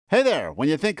Hey there, when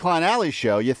you think Klein Alley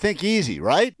Show, you think easy,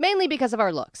 right? Mainly because of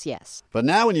our looks, yes. But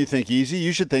now when you think easy,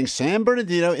 you should think San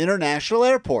Bernardino International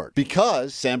Airport.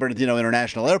 Because San Bernardino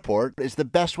International Airport is the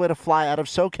best way to fly out of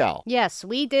SoCal. Yes,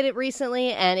 we did it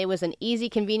recently, and it was an easy,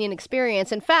 convenient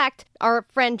experience. In fact, our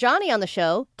friend Johnny on the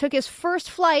show took his first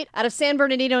flight out of San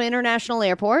Bernardino International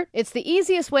Airport. It's the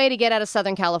easiest way to get out of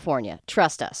Southern California.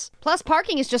 Trust us. Plus,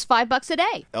 parking is just $5 a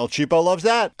day. El Cheapo loves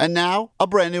that. And now, a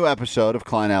brand new episode of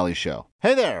Klein Alley Show.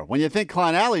 Hey there, when you think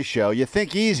Klein Alley Show, you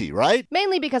think easy, right?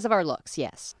 Mainly because of our looks,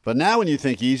 yes. But now when you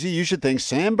think easy, you should think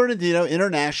San Bernardino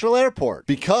International Airport.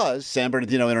 Because San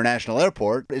Bernardino International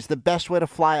Airport is the best way to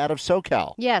fly out of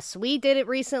SoCal. Yes, we did it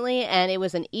recently, and it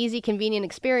was an easy, convenient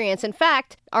experience. In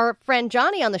fact, our friend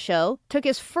Johnny on the show took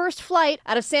his first flight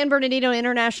out of San Bernardino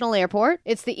International Airport.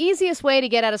 It's the easiest way to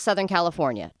get out of Southern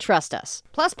California. Trust us.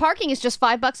 Plus, parking is just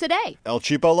 $5 a day. El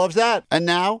Cheapo loves that. And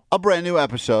now, a brand new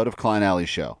episode of Klein Alley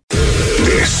Show.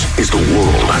 This is the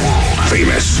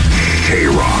world-famous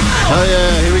K-Rock. Oh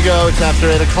yeah, here we go. It's after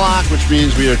 8 o'clock, which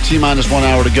means we are T-minus 1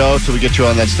 hour to go till we get you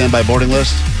on that standby boarding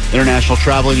list. International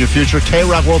travel in your future.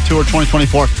 K-Rock World Tour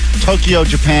 2024. Tokyo,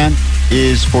 Japan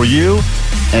is for you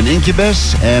and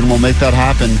Incubus, and we'll make that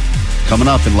happen coming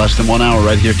up in less than 1 hour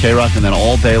right here, K-Rock, and then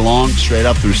all day long, straight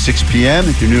up through 6 p.m.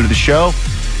 If you're new to the show,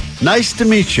 nice to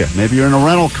meet you. Maybe you're in a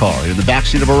rental car. You're in the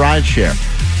backseat of a ride share.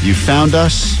 You found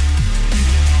us.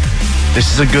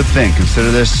 This is a good thing.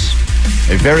 Consider this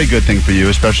a very good thing for you,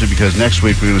 especially because next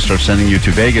week we're going to start sending you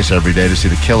to Vegas every day to see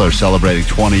the Killers celebrating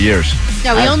 20 years.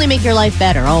 Yeah, we only make your life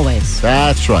better, always.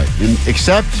 That's right.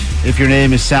 Except if your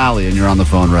name is Sally and you're on the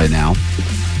phone right now.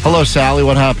 Hello, Sally.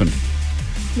 What happened?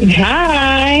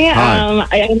 Hi. Hi.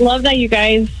 I love that you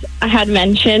guys had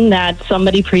mentioned that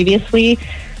somebody previously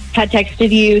had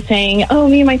texted you saying, "Oh,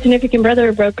 me and my significant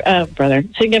other broke up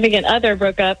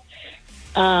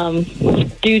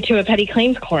due to a petty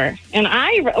claims court." And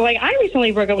I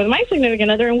recently broke up with my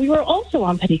significant other, and we were also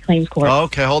on petty claims court. Oh,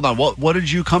 okay, hold on. What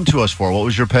did you come to us for? What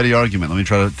was your petty argument? Let me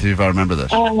try to see if I remember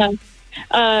this.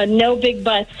 No big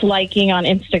butts liking on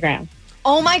Instagram.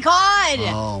 Oh, my God.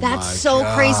 Oh, that's my so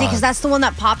God. crazy, because that's the one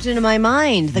that popped into my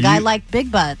mind. The guy liked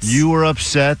big butts. You were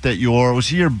upset that was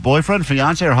he your boyfriend,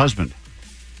 fiance, or husband?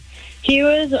 He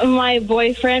was my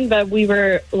boyfriend, but we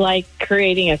were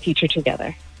creating a future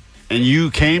together. And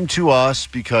you came to us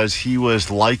because he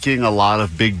was liking a lot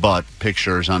of big butt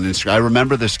pictures on Instagram. I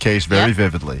remember this case very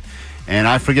vividly. And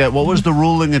I forget, what was the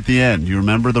ruling at the end? You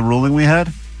remember the ruling we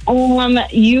had?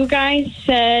 You guys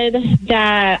said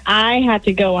that I had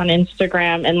to go on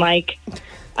Instagram and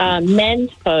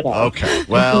men's photos. Okay,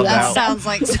 well, that sounds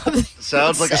like something.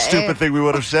 Sounds like a stupid thing we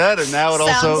would have said, and now it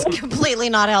Sounds also completely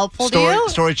not helpful to you.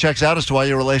 Story checks out as to why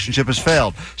your relationship has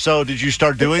failed. So, did you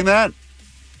start doing that?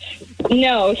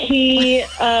 No, he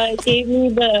gave me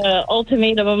the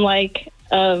ultimatum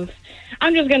of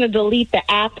I'm just going to delete the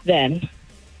app then.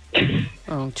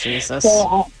 Oh, Jesus.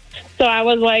 So I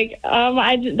was like,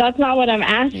 that's not what I'm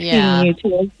asking you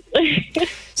to.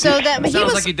 So that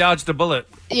sounds like he dodged a bullet.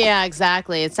 Yeah,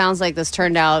 exactly. It sounds like this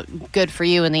turned out good for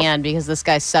you in the end, because this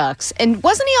guy sucks. And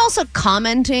wasn't he also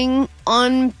commenting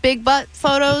on big butt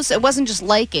photos? It wasn't just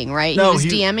liking, right? No, he was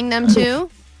DMing them too?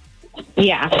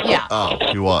 Yeah. Oh,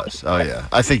 he was. Oh, yeah.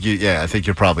 I think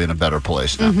you're probably in a better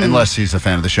place now, unless he's a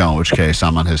fan of the show, in which case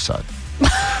I'm on his side.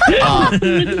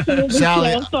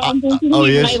 Sally,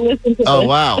 he is? Oh,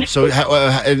 wow. So,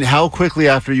 how quickly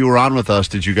after you were on with us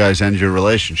did you guys end your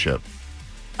relationship?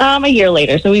 A year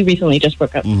later, so we recently just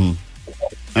broke up. Mm-hmm.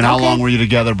 And how long were you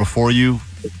together before you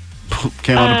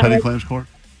came on to petty claims court?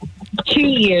 2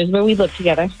 years, but we lived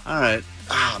together. All right.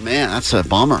 Oh, man, that's a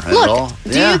bummer. Look,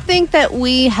 do you think that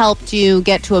we helped you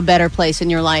get to a better place in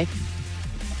your life?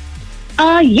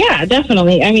 Yeah,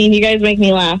 definitely. I mean, you guys make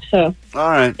me laugh, so all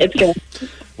right, it's good.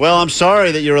 Well, I'm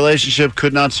sorry that your relationship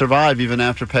could not survive even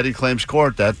after petty claims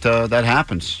court. That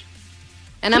happens.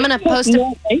 And I'm going to post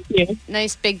a thank you.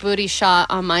 nice big booty shot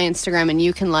on my Instagram, and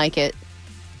you can like it.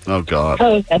 Oh, God.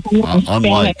 Oh, that's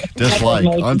unlike, dislike.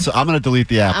 I'm going to delete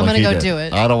the app. I'm going to go do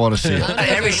it. I don't want to see it.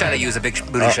 Every shot I use a big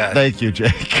booty shot. Thank you,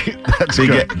 Jake.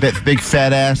 That's big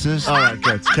fat asses. All right,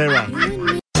 good. It's K-Rock.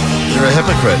 You're a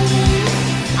hypocrite.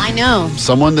 I know.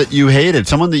 Someone that you hated.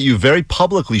 Someone that you very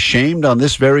publicly shamed on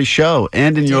this very show.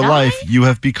 And in your life, you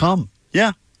have become.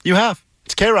 Yeah, you have.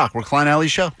 It's K-Rock. We're Klein Alley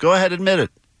Show. Go ahead, admit it.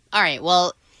 All right,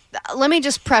 well, let me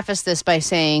just preface this by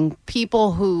saying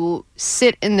people who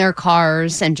sit in their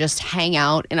cars and just hang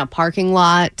out in a parking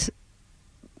lot,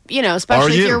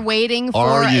 especially if you're waiting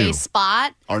for a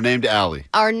spot. Are named Allie.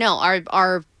 Are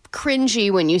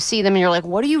cringy when you see them and you're like,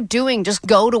 what are you doing? Just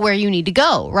go to where you need to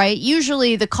go, right?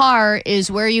 Usually the car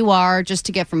is where you are just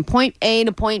to get from point A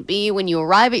to point B. When you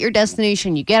arrive at your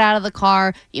destination, you get out of the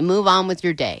car, you move on with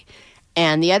your day.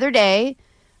 And the other day,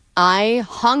 I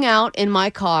hung out in my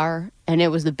car, and it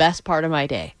was the best part of my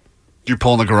day. You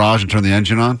pull in the garage and turn the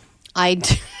engine on?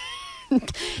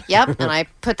 Yep, and I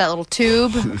put that little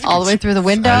tube all the way through the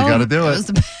window. You got to do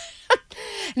it.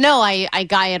 No, I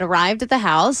had arrived at the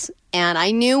house, and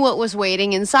I knew what was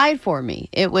waiting inside for me.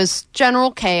 It was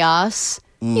general chaos,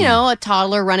 a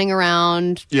toddler running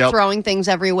around, throwing things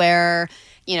everywhere,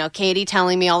 Katie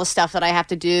telling me all the stuff that I have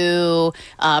to do,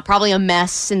 probably a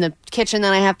mess in the kitchen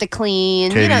that I have to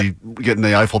clean. Katie getting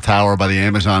the Eiffel Tower by the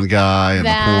Amazon guy and the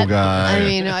pool guy. I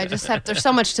mean, there's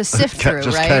so much to sift through,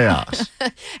 just right? Chaos.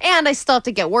 And I still have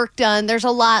to get work done. There's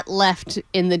a lot left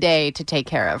in the day to take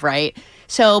care of, right?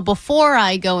 So before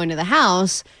I go into the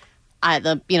house,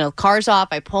 the car's off,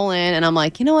 I pull in, and I'm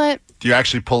like, you know what? Do you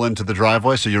actually pull into the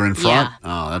driveway so you're in front?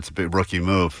 Yeah. Oh, that's a big rookie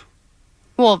move.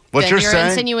 Well, what you're you're saying,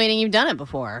 insinuating you've done it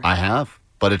before. I have,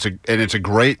 but it's a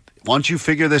great. Once you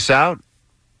figure this out,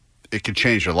 it could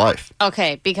change your life.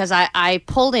 Okay, because I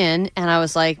pulled in and I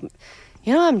was like,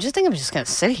 I'm just going to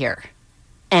sit here.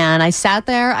 And I sat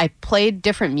there. I played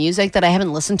different music that I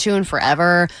haven't listened to in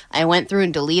forever. I went through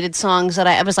and deleted songs that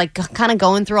I was like kind of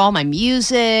going through all my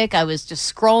music. I was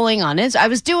just scrolling on it. I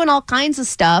was doing all kinds of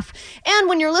stuff. And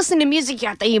when you're listening to music,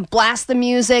 you blast the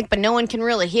music, but no one can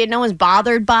really hear it. No one's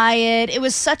bothered by it. It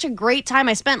was such a great time.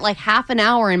 I spent like half an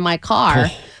hour in my car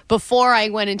before I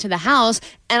went into the house.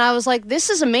 And I was like, this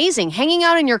is amazing. Hanging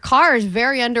out in your car is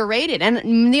very underrated.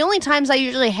 And the only times I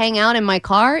usually hang out in my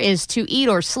car is to eat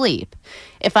or sleep.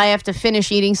 If I have to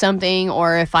finish eating something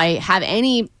or if I have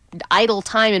any idle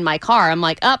time in my car, I'm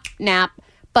like, up, nap.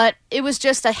 But it was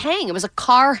just a hang. It was a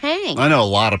car hang. I know a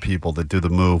lot of people that do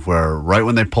the move where right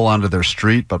when they pull onto their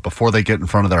street, but before they get in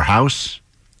front of their house,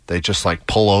 they just like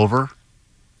pull over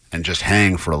and just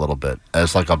hang for a little bit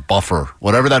as like a buffer,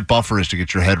 whatever that buffer is to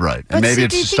get your head right. And maybe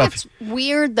it's stuff. It's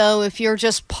weird though if you're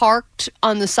just parked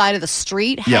on the side of the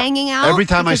street hanging out. Every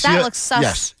time I see that looks sus.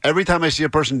 Yes, every time I see a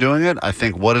person doing it, I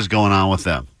think, what is going on with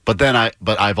them? But then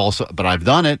I've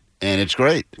done it, and it's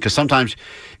great because sometimes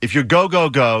if you go,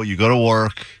 you go to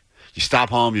work, you stop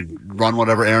home, you run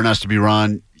whatever errand has to be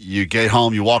run. You get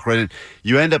home, you walk right in.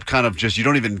 You end up kind of just, you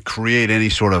don't even create any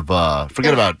sort of,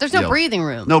 There's no breathing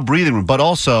room. No breathing room. But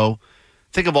also,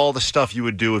 think of all the stuff you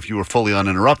would do if you were fully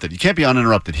uninterrupted. You can't be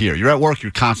uninterrupted here. You're at work,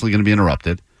 you're constantly going to be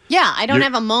interrupted. Yeah, I don't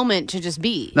have a moment to just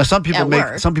be. Now, some people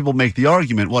make the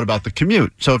argument, what about the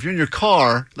commute? So if you're in your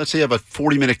car, let's say you have a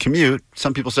 40-minute commute,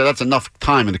 some people say that's enough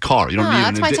time in the car. You don't need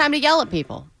that's my time to yell at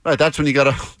people. Right, that's when you got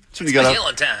to... You got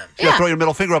to throw your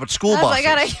middle finger up at school buses.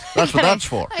 That's what that's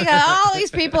for. I got all these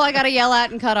people I got to yell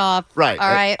at and cut off. Right. All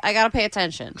right. I got to pay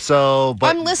attention. So,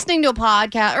 but I'm listening to a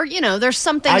podcast or, there's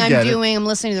something I'm doing. I'm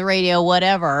listening to the radio,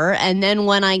 whatever. And then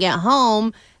when I get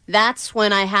home, that's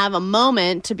when I have a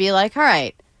moment to be like, all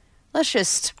right, let's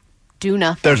just do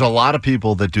nothing. There's a lot of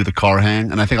people that do the car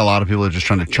hang, and I think a lot of people are just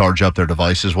trying to charge up their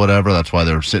devices, whatever. That's why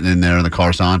they're sitting in there and the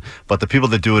car's on. But the people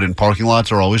that do it in parking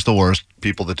lots are always the worst.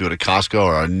 People that do it at Costco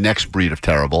are a next breed of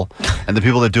terrible. And the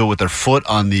people that do it with their foot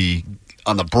on the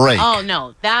brake. Oh,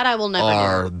 no. That I will never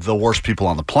are the worst people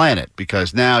on the planet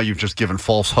because now you've just given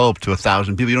false hope to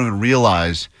 1,000 people. You don't even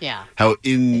realize how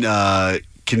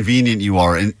convenient you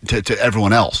are to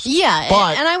everyone else. Yeah,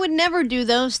 and I would never do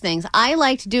those things. I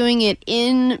liked doing it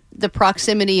in the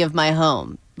proximity of my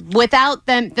home. Without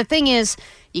them, the thing is,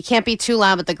 you can't be too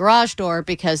loud at the garage door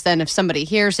because then if somebody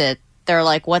hears it, they're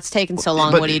like, what's taking so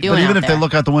long? What are you doing But even out if there? they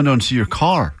look out the window and see your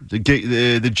car, the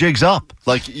jig's up.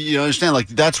 Like, you understand? Like,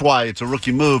 that's why it's a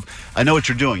rookie move. I know what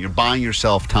you're doing. You're buying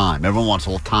yourself time. Everyone wants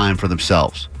a little time for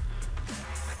themselves.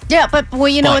 Yeah, but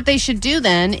what they should do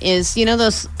then is,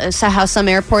 those how some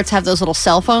airports have those little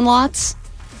cell phone lots?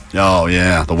 Oh,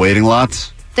 yeah, the waiting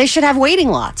lots? They should have waiting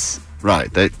lots.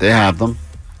 Right, they have them.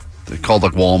 They're called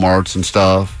like Walmarts and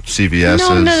stuff,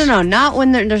 CVS's. No, not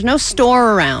when there's no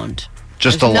store around.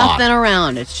 Just there's a lot. Nothing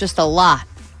around, it's just a lot.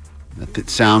 It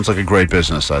sounds like a great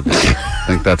business. I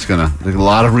think that's a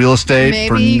lot of real estate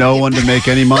for no one to make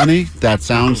any money. That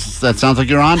sounds like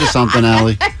you're onto something,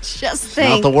 Allie. Just think.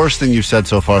 Not the worst thing you've said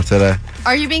so far today.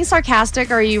 Are you being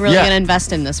sarcastic or are you really going to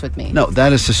invest in this with me? No,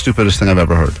 that is the stupidest thing I've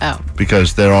ever heard. Oh.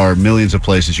 Because there are millions of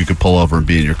places you could pull over and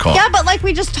be in your car. Yeah, but like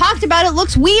we just talked about, it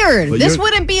looks weird. But this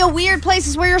wouldn't be a weird place.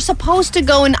 It's where you're supposed to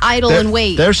go and idle and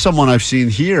wait. There's someone I've seen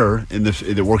here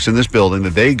that works in this building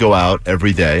that they go out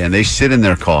every day and they sit in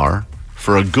their car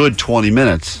for a good 20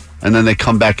 minutes and then they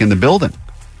come back in the building.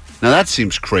 Now that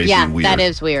seems crazy and weird. Yeah, that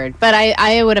is weird. But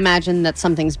I would imagine that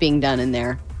something's being done in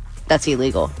there. that's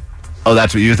illegal. Oh,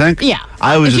 that's what you think? Yeah.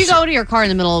 If you go to your car in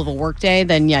the middle of a workday,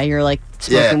 then you're like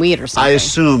smoking weed or something. I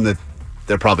assume that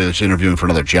they're probably just interviewing for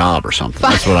another job or something.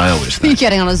 That's what I always think.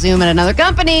 Getting on a Zoom at another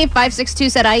company. 562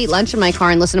 said, I eat lunch in my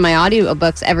car and listen to my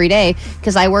audiobooks every day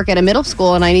because I work at a middle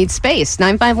school and I need space.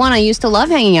 951, I used to love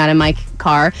hanging out in my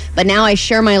car, but now I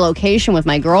share my location with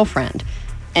my girlfriend.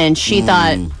 And she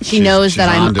thought she knows that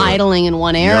I'm idling in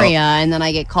one area and then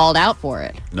I get called out for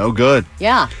it. No good.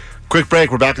 Yeah. Quick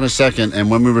break. We're back in a second. And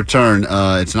when we return,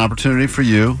 it's an opportunity for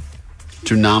you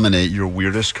to nominate your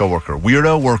weirdest coworker.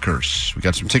 Weirdo Workers. We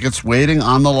got some tickets waiting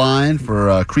on the line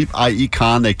for Creep IE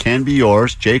Con. They can be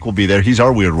yours. Jake will be there. He's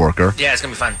our weird worker. Yeah, it's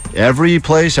going to be fun. Every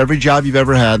place, every job you've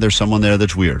ever had, there's someone there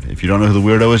that's weird. If you don't know who the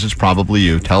weirdo is, it's probably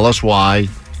you. Tell us why.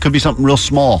 Could be something real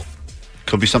small.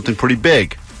 Could be something pretty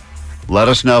big. Let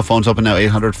us know. Phone's open now,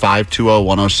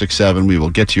 800-520-1067. We will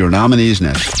get to your nominees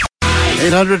next.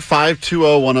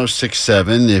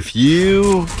 800-520-1067. If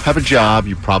you have a job,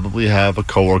 you probably have a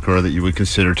coworker that you would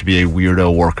consider to be a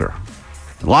weirdo worker.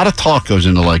 A lot of talk goes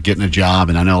into like getting a job,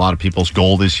 and I know a lot of people's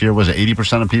goal this year was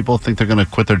 80% of people think they're going to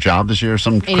quit their job this year.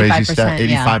 Some crazy stat,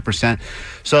 85%.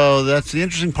 So that's the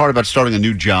interesting part about starting a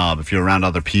new job. If you're around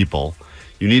other people,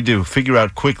 you need to figure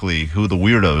out quickly who the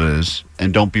weirdo is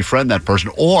and don't befriend that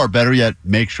person, or better yet,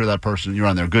 make sure that person, you're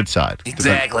on their good side.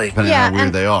 Exactly. Depending on how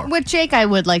weird they are. With Jake, I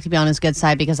would like to be on his good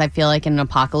side because I feel like in an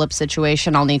apocalypse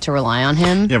situation, I'll need to rely on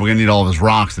him. Yeah, we're going to need all of his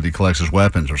rocks that he collects as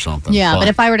weapons or something. Yeah, but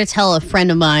if I were to tell a friend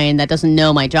of mine that doesn't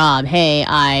know my job, hey,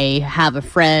 I have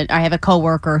a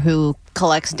coworker who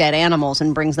collects dead animals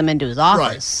and brings them into his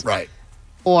office. Right.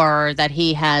 Or that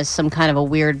he has some kind of a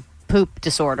weird poop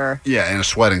disorder. Yeah, and a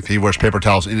sweating. He wears paper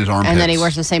towels in his armpits. And then he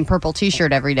wears the same purple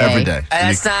T-shirt every day. Every day.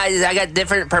 That's not. I got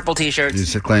different purple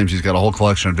T-shirts. He claims he's got a whole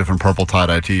collection of different purple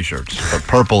tie-dye T-shirts. But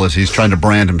purple is, he's trying to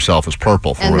brand himself as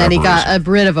purple for and whatever then he got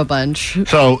reason. rid of a bunch.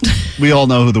 So we all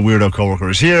know who the weirdo coworker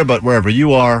is here, but wherever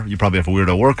you are, you probably have a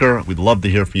weirdo worker. We'd love to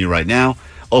hear from you right now.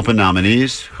 Open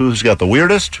nominees. Who's got the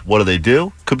weirdest? What do they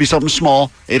do? Could be something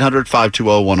small.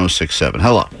 800-520-1067.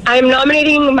 Hello. I'm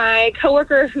nominating my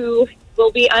coworker who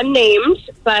will be unnamed,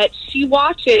 but she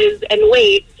watches and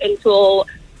waits until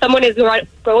someone is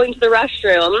going to the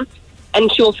restroom,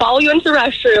 and she will follow you into the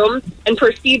restroom and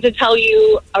proceed to tell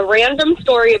you a random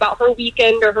story about her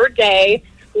weekend or her day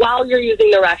while you're using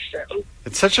the restroom.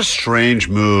 It's such a strange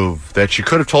move that she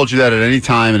could have told you that at any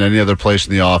time in any other place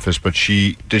in the office, but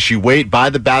does she wait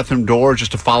by the bathroom door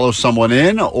just to follow someone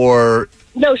in, or...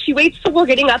 No, she waits till we're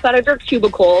getting up out of her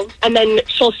cubicles, and then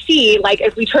she'll see, like,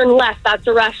 as we turn left, that's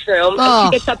the restroom, and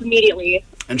she gets up immediately.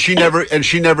 And she never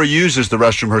uses the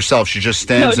restroom herself. She just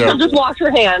stands there. No, she'll just wash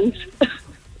her hands.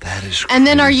 That is crazy. And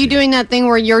then are you doing that thing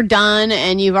where you're done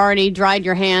and you've already dried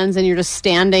your hands and you're just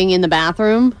standing in the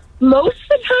bathroom? Most of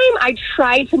the time, I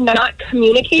try to not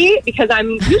communicate because I'm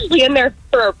usually in there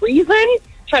for a reason,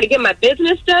 try to get my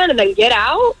business done and then get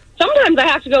out. Sometimes I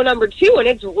have to go number 2, and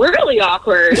it's really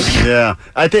awkward. Yeah.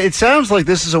 It sounds like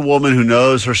this is a woman who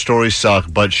knows her stories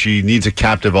suck, but she needs a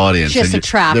captive audience. Just to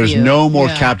trap There's you. no more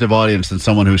captive audience than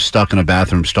someone who's stuck in a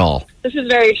bathroom stall. This is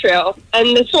very true.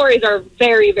 And the stories are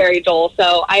very, very dull,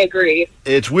 so I agree.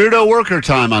 It's Weirdo Worker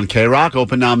time on K-Rock.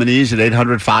 Open nominees at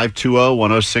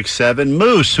 800-520-1067.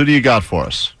 Moose, who do you got for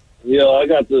us? Yo, I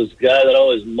got this guy that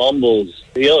always mumbles.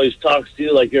 He always talks to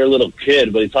you like you're a little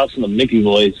kid, but he talks in a Mickey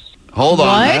voice. Hold on,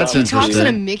 What? that's He interesting. talks in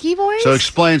a Mickey voice? So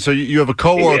explain. So you have a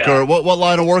coworker. Yeah. What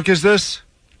line of work is this?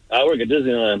 I work at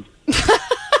Disneyland.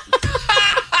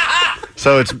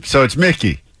 So it's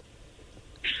Mickey.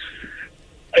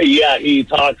 Yeah, he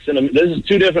talks in a... This is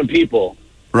 2 different people.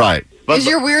 Right. But, Is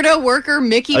your weirdo worker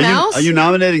Mickey Mouse? Are you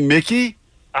nominating Mickey?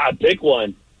 Pick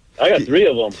one. I got 3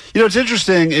 of them. You know, what's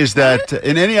interesting is that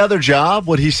in any other job,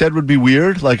 what he said would be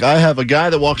weird. Like, I have a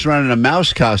guy that walks around in a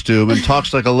mouse costume and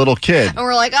talks like a little kid. And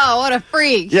we're like, oh, what a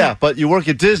freak. Yeah, but you work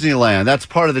at Disneyland. That's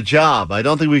part of the job. I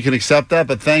don't think we can accept that,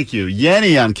 but thank you.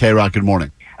 Yenny on K-Rock, good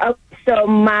morning. So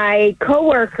my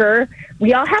coworker,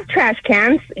 we all have trash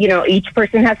cans. You know, each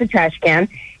person has a trash can.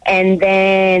 And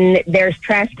then there's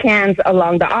trash cans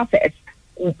along the office.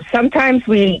 Sometimes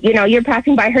you're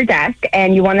passing by her desk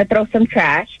and you want to throw some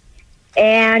trash.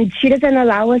 And she doesn't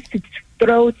allow us to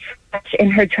throw trash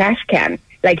in her trash can.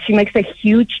 Like, she makes a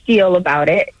huge deal about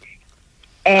it.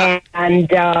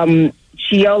 And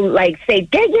she'll, like, say,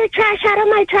 get your trash out of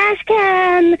my trash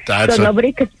can.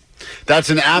 Nobody could... That's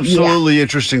an absolutely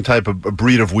interesting type of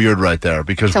breed of weird right there.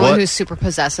 Because Someone who's super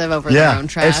possessive over their own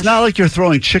trash. It's not like you're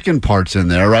throwing chicken parts in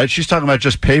there, right? She's talking about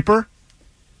just paper?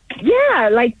 Yeah,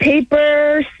 like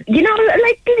papers,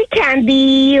 like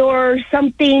candy or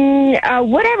something,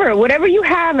 whatever you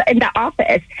have in the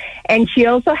office. And she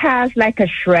also has like a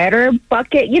shredder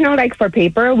bucket, like for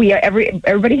paper.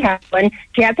 Everybody has one.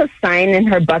 She has a sign in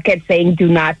her bucket saying, "Do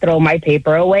not throw my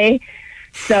paper away."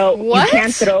 So What? you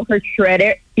can't throw her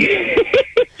shredder.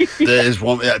 There is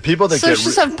one. Yeah, people that So get she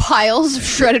just have piles of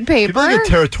shredded paper? people that get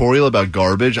territorial about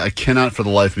garbage. I cannot for the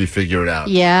life of me figure it out.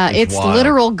 Yeah, it's wild.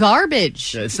 literal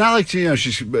garbage. Yeah, it's not like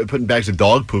she's putting bags of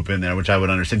dog poop in there, which I would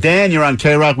understand. Dan, you're on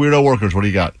K-Rock Weirdo Workers. What do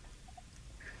you got?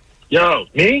 Yo,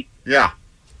 me? Yeah.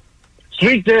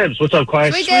 Sweet dibs. What's up,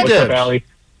 Klein? Sweet dibs. What's up, Allie?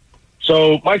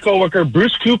 So my coworker,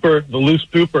 Bruce Cooper, the loose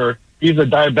pooper, he's a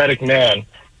diabetic man.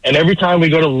 And every time we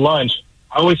go to lunch,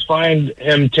 I always find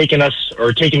him taking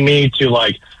me to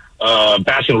like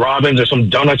Baskin Robbins or some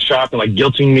donut shop and like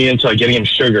guilting me into like getting him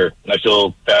sugar. And I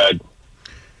feel bad.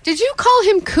 Did you call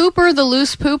him Cooper the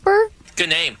loose pooper? Good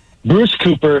name. Bruce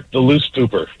Cooper, the loose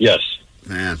pooper. Yes.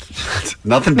 Man,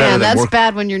 nothing better Man, than that's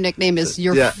bad when your nickname is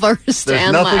your first There's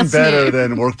and nothing last better name.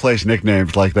 than workplace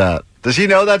nicknames like that. Does he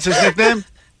know that's his nickname?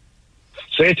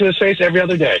 Say it to his face every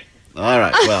other day. All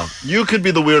right. Well, you could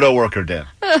be the weirdo worker, Dan.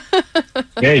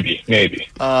 Maybe.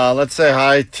 Let's say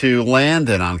hi to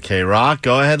Landon on K-Rock.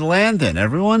 Go ahead, Landon.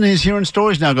 Everyone is hearing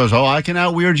stories now goes, I can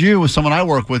out-weird you with someone I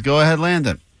work with. Go ahead,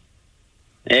 Landon.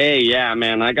 Hey, yeah,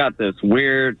 man, I got this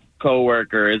weird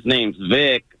coworker. His name's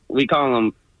Vic. We call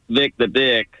him Vic the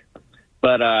Dick.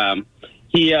 But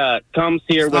he comes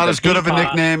here It's with not as good of a teapot.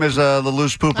 nickname as the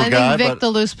loose pooper I guy, think Vic but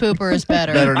the loose pooper is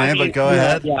better. better name, but go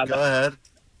ahead. yeah, Go ahead.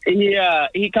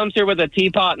 He comes here with a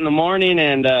teapot in the morning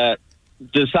and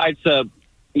decides to,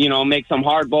 make some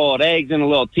hard-boiled eggs in a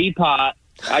little teapot.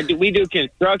 We do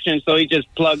construction, so he just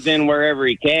plugs in wherever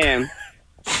he can.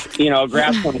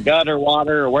 Grab some gutter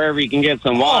water or wherever he can get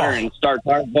some water and start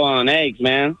hard-boiling eggs,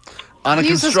 man. On a He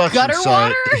uses construction gutter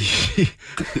site.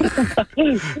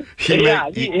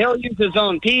 He'll use his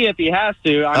own pee if he has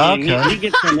to. I mean, Okay. he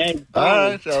gets some eggs. All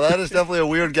right, so that is definitely a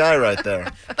weird guy right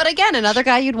there. But again, another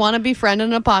guy you'd want to befriend in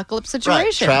an apocalypse Right,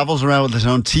 situation. travels around with his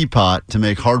own teapot to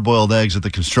make hard-boiled eggs at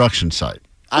the construction site.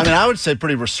 I mean, I would say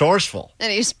pretty resourceful.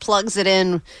 And he just plugs it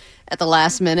in at the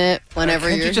last minute whenever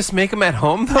Can't you're... you just make them at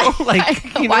home, though? Like,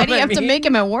 you know Why what do you I have to mean? make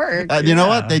him at work? You know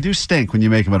what? They do stink when you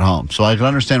make them at home. So I can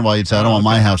understand why you'd say, I don't want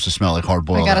my house to smell like I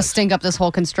hard-boiled got to eggs. stink up this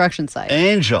whole construction site.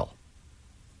 Angel.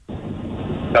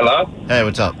 Hello? Hey,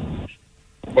 what's up?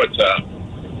 What's up?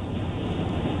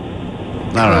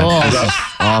 All right. Cool. This is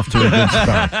off to a good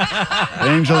start.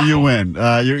 Angel, you win.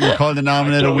 You're calling to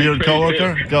nominate a weird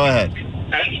coworker? Go ahead.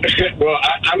 Well,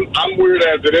 I'm weird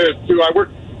as it is too. I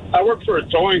work for a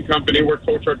towing company. We're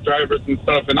tow truck drivers and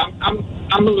stuff, and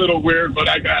I'm a little weird, but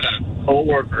I got a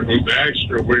coworker who's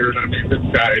extra weird. I mean, this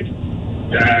guy,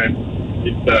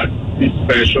 he's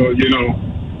special.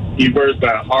 He wears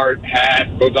a hard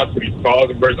hat, goes up to these calls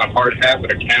and wears a hard hat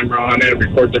with a camera on it,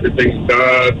 records everything he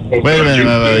does. Wait a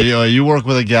minute. You work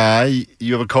with a guy.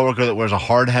 You have a coworker that wears a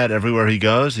hard hat everywhere he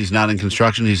goes. He's not in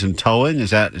construction. He's in towing. Is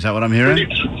that what I'm hearing?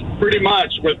 Pretty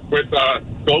much with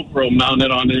GoPro mounted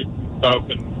on it and stuff,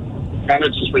 and kind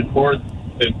of just records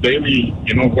his daily,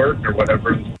 work or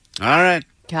whatever. All right.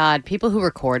 God, people who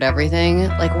record everything,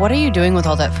 like, what are you doing with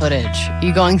all that footage? Are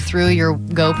you going through your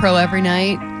GoPro every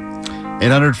night?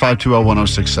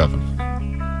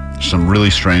 800-520-1067. Some really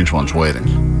strange ones waiting.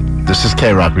 This is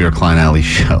K-Rock, we are Klein Alley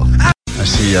Show. I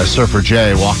see Surfer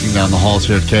Jay walking down the halls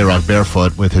here at K-Rock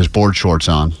barefoot with his board shorts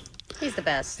on. He's the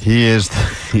best. He is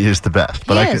the best.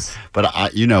 But He is.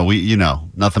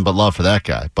 nothing but love for that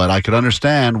guy. But I could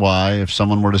understand why if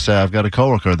someone were to say, I've got a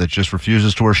coworker that just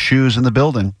refuses to wear shoes in the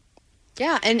building.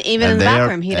 Yeah, and even in the back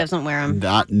room, he doesn't wear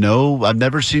them. I've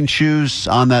never seen shoes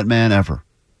on that man ever.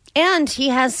 And he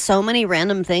has so many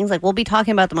random things. Like, we'll be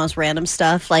talking about the most random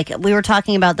stuff. Like, we were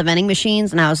talking about the vending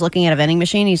machines, and I was looking at a vending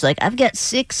machine. He's like, I've got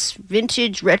 6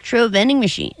 vintage retro vending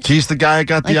machines. He's the guy I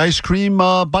got the ice cream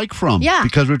bike from. Yeah.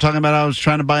 Because we were talking about I was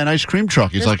trying to buy an ice cream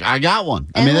truck. He's like, I got one.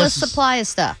 Endless supply of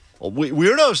stuff.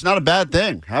 Weirdo's not a bad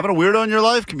thing. Having a weirdo in your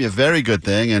life can be a very good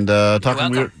thing. And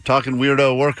talking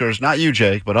weirdo workers, not you,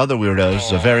 Jake, but other weirdos,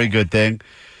 is a very good thing.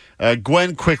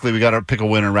 Gwen, quickly, we got to pick a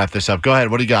winner and wrap this up. Go ahead.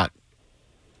 What do you got?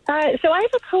 So I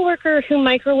have a coworker who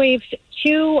microwaves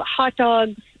 2 hot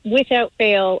dogs without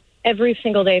fail every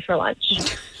single day for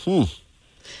lunch.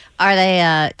 Are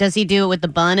they, does he do it with the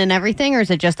bun and everything, or is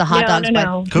it just the hot dogs?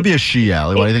 No. Could be a she,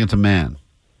 Allie. Why do you think it's a man?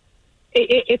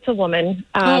 It's a woman.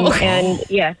 And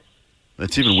yes.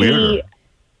 That's even weirder.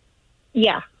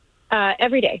 Yeah.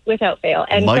 Every day without fail.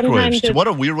 And Microwave. sometimes What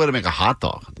a weird way to make a hot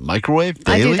dog. Microwave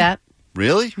daily? I do that.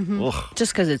 Really? Ugh.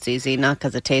 Just because it's easy, not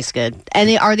because it tastes good. And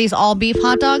are these all beef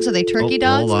hot dogs? Are they turkey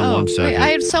dogs? Hold on one wait, second.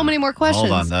 I have so many more questions.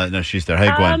 Hold on. No, she's there. Hey,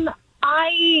 Gwen.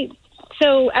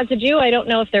 So as a Jew, I don't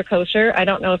know if they're kosher. I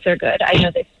don't know if they're good. I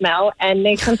know they smell, and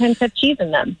they sometimes have cheese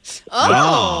in them.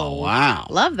 Oh, wow.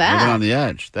 Love that. Living on the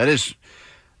edge. That is,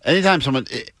 anytime someone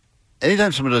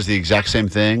does the exact same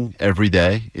thing every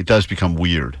day, it does become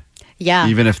weird. Yeah.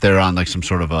 Even if they're on like some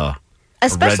sort of a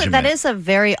Especially, regimen. that is a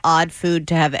very odd food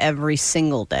to have every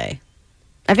single day.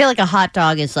 I feel like a hot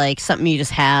dog is like something you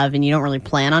just have and you don't really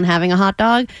plan on having a hot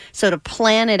dog. So to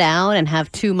plan it out and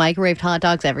have 2 microwaved hot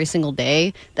dogs every single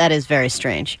day, that is very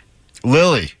strange.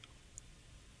 Lily.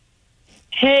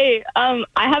 Hey, I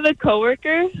have a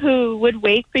coworker who would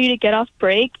wait for you to get off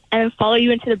break and then follow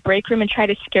you into the break room and try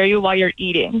to scare you while you're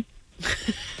eating.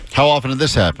 How often did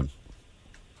this happen?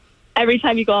 Every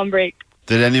time you go on break.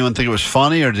 Did anyone think it was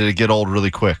funny, or did it get old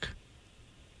really quick?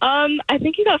 I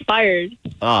think he got fired.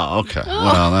 Oh, okay.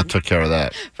 Well, that took care of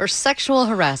that. For sexual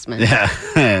harassment.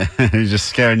 Yeah. He's just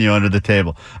scaring you under the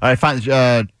table. All right, fine.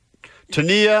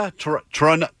 Tania,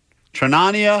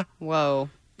 Tranania. Whoa.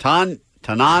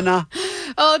 Tanana.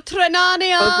 Oh,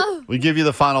 Trenania. We give you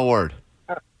the final word.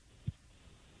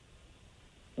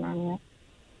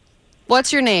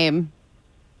 What's your name?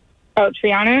 Oh,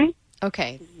 Triana?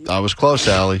 Okay. I was close,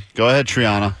 Allie. Go ahead,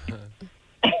 Triana.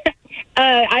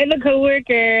 I have a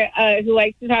coworker who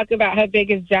likes to talk about how big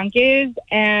his junk is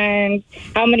and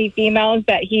how many females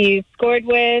that he's scored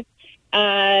with,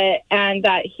 and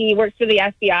that he works for the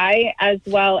FBI, as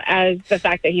well as the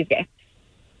fact that he's gay.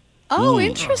 Oh,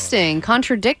 interesting.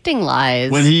 Contradicting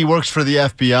lies. When he works for the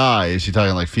FBI, is he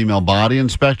talking like female body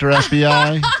inspector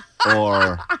FBI?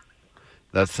 Or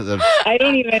that's I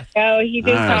don't even know. He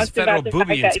just talks about the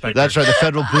fact that That's right, the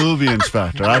federal booby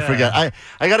inspector. I forget.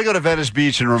 I got to go to Venice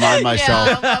Beach and remind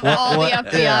myself. all the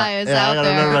FBI is out I got to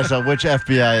there. remember myself which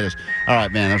FBI it is. All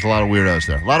right, man, there's a lot of weirdos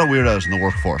there. A lot of weirdos in the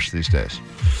workforce these days.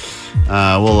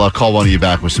 We'll call one of you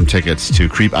back with some tickets to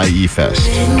Creep IE Fest.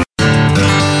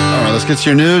 All right, let's get to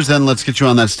your news. Then let's get you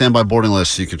on that standby boarding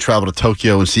list so you can travel to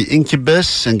Tokyo and see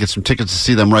Incubus and get some tickets to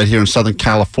see them right here in Southern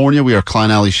California. We are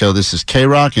Klein Alley Show. This is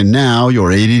K-Rock, and now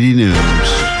your ADD News.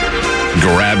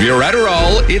 Grab your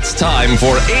Adderall. It's time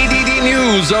for ADD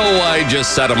News. Oh, I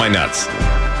just sat on my nuts.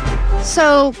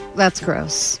 So, that's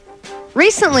gross.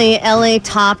 Recently, LA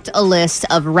topped a list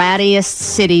of rattiest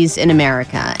cities in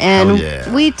America.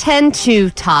 And we tend to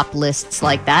top lists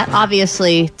like that.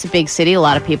 Obviously, it's a big city. A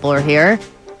lot of people are here.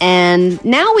 And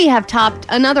now we have topped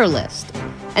another list.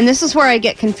 And this is where I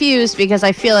get confused because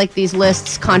I feel like these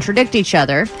lists contradict each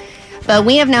other. But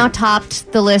we have now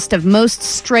topped the list of most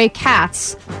stray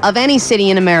cats of any city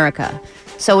in America.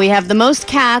 So we have the most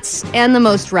cats and the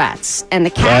most rats. And the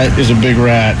cat That is a big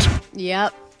rat.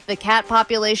 Yep. The cat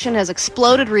population has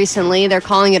exploded recently. They're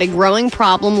calling it a growing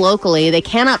problem locally. They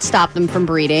cannot stop them from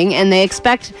breeding, and they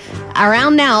expect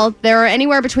around now there are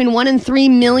anywhere between 1 and 3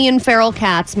 million feral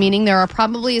cats, meaning there are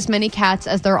probably as many cats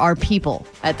as there are people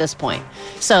at this point.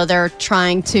 So they're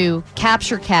trying to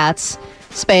capture cats,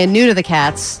 spay and neuter the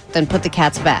cats, then put the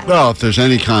cats back. Well, if there's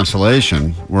any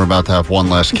consolation, we're about to have one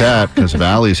less cat because of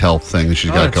Allie's health thing that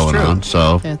she's got going on.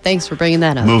 So Yeah, thanks for bringing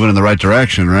that up. moving in the right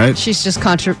direction, right? She's just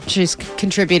she's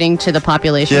contributing to the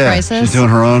population crisis. she's doing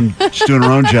her own. She's doing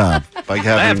her own job by I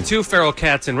having. have 2 feral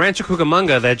cats in Rancho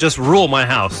Cucamonga that just rule my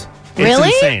house. It's Really?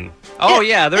 insane. Oh,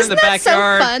 yeah, they're in the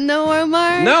backyard. So fun though,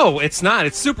 Omar. No, it's not.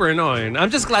 It's super annoying. I'm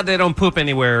just glad they don't poop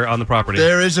anywhere on the property.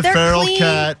 There is a feral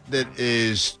cat that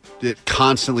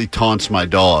constantly taunts my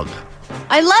dog.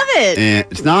 I love it. And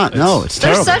it's not. It's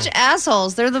They're terrible. such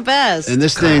assholes. They're the best. And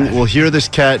this thing, we'll hear this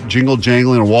cat jingle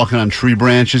jangling or walking on tree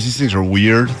branches. These things are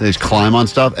weird. They just climb on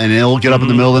stuff, and it'll get up in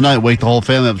the middle of the night, wake the whole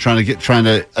family up, trying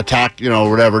to attack,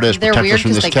 whatever it is, They're protect weird us from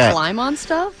because this they cat. climb on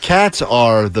stuff. Cats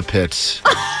are the pits.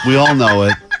 We all know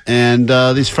it. And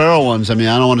these feral ones, I mean,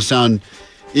 I don't want to sound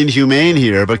inhumane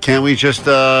here, but can't we just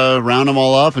round them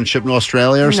all up and ship them to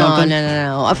Australia or something?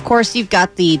 No. Of course, you've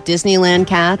got the Disneyland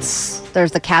cats.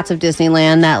 There's the cats of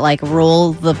Disneyland that like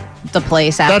rule the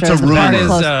place after That's a the rumor. park That is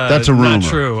closes. That's a rumor. Not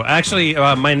true. Actually,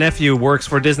 my nephew works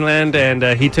for Disneyland,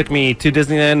 and he took me to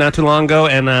Disneyland not too long ago,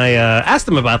 and I asked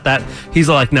him about that. He's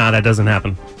like, nah, that doesn't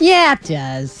happen. Yeah, it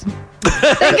does.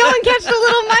 They go and catch the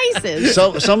little mices.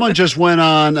 So someone just went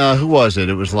on. Who was it?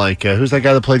 It was like who's that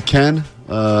guy that played Ken?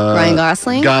 Ryan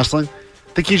Gosling. Gosling.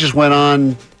 I think he just went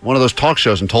on one of those talk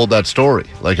shows and told that story,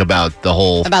 like about the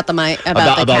whole About the cats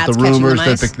the catching rumors the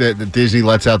mice. that Disney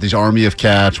lets out these army of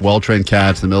cats, well-trained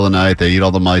cats, in the middle of the night. They eat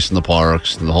all the mice in the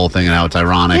parks and the whole thing, and how it's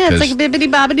ironic. Yeah, it's 'cause- like a bibbidi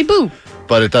bobbidi boo.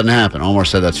 but it doesn't happen. Omar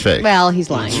said that's fake. Well, he's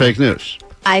lying. It's fake news.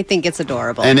 I think it's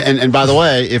adorable. And by the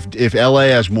way, if LA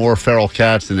has more feral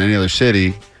cats than any other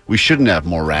city, we shouldn't have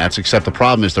more rats, except the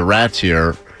problem is the rats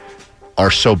here are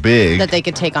so big that they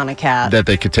could take on a cat. that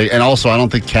they could take. And also, I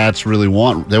don't think cats really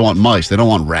want mice. They don't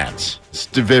want rats.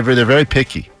 They're very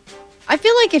picky. I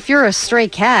feel like if you're a stray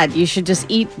cat, you should just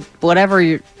eat whatever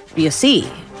you see.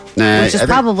 Nah, which is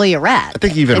probably a rat. I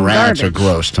think even and rats garbage. are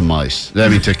gross to mice. I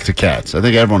mean, to cats. I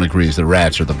think everyone agrees that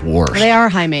rats are the worst. They are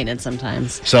high maintenance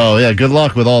sometimes. So, yeah, good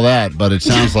luck with all that. But it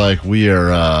sounds like we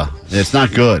are, it's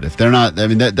not good. If they're not, I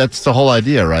mean, that's the whole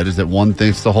idea, right? Is that one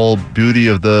thing's the whole beauty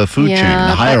of the food chain,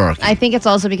 the hierarchy. I think it's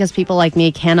also because people like me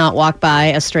cannot walk by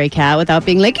a stray cat without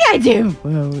being like, yeah, I do.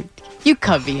 Whoa, you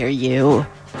come here, you.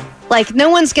 Like, no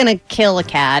one's going to kill a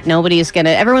cat. Everyone's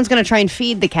going to try and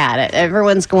feed the cat.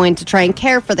 Everyone's going to try and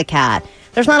care for the cat.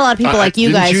 There's not a lot of people like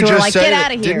you guys who are like, get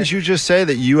out of here. Didn't you just say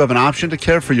that you have an option to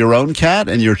care for your own cat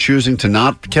and you're choosing to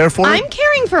not care for it? I'm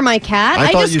caring for my cat.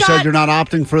 I thought you said you're not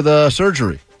opting for the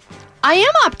surgery. I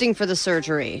am opting for the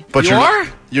surgery. But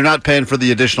you're not paying for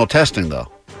the additional testing, though.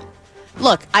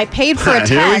 Look, I paid for a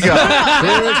test. Here we go.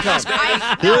 Here it comes.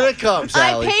 Here it comes,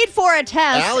 Allie. I paid for a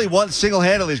test. Allie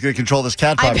single-handedly is going to control this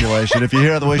cat population. If you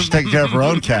hear the way she's taking care of her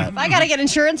own cat. If I got to get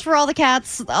insurance for all the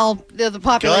cats, the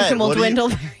population will dwindle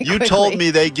very quickly. You told me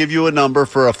they give you a number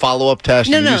for a follow-up test,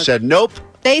 and you said nope.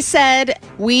 They said,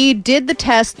 we did the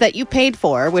test that you paid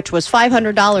for, which was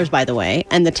 $500, by the way,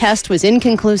 and the test was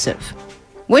inconclusive,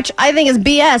 which I think is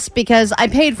BS because I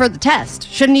paid for the test.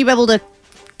 Shouldn't you be able to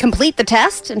complete the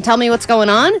test and tell me what's going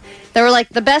on? They were like,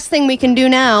 the best thing we can do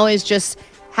now is just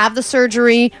have the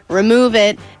surgery, remove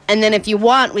it, and then if you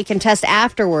want, we can test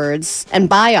afterwards and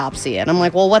biopsy it. I'm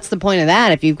like, well, what's the point of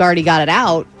that if you've already got it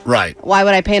out? Right. Why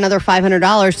would I pay another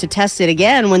 $500 to test it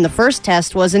again when the first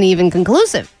test wasn't even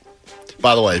conclusive?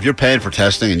 By the way, if you're paying for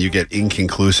testing and you get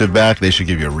inconclusive back, they should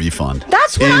give you a refund.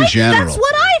 That's what in general. That's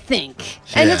what I think.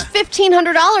 And it's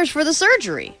 $1,500 for the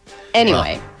surgery.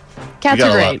 Anyway. Cats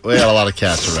are great. We got a lot of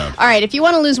cats around. All right, if you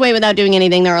want to lose weight without doing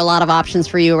anything, there are a lot of options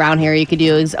for you around here. You could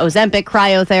do Ozempic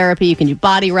cryotherapy, you can do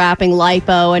body wrapping,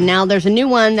 lipo, and now there's a new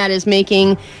one that is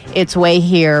making its way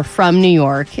here from New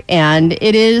York, and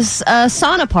it is a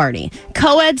sauna party.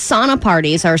 Co-ed sauna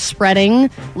parties are spreading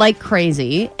like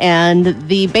crazy, and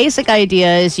the basic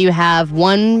idea is you have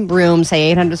one room,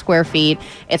 say 800 square feet.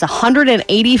 It's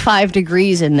 185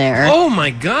 degrees in there. Oh,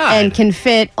 my God. And can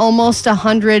fit almost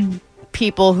 100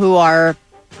 people who are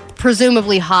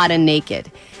presumably hot and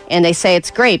naked. And they say it's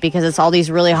great because it's all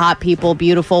these really hot people,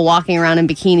 beautiful, walking around in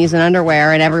bikinis and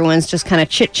underwear, and everyone's just kind of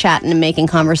chit-chatting and making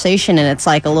conversation, and it's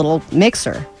like a little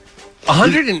mixer.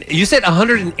 You said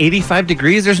 185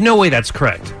 degrees? There's no way that's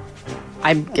correct.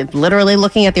 I'm literally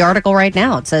looking at the article right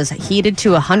now. It says heated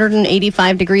to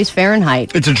 185 degrees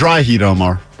Fahrenheit. It's a dry heat,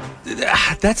 Omar.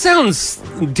 That sounds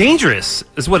dangerous,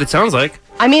 is what it sounds like.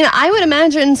 I mean, I would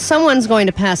imagine someone's going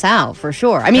to pass out for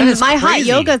sure. I mean, my hot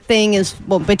yoga thing is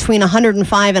between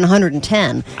 105 and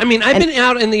 110. I mean, I've been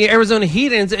out in the Arizona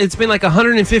heat, and it's been like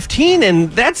 115,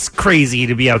 and that's crazy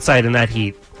to be outside in that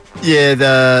heat. Yeah,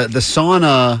 the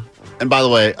sauna, and by the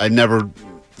way, I never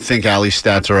think Allie's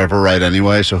stats are ever right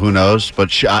anyway, so who knows?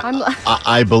 But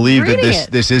I believe that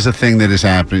this is a thing that is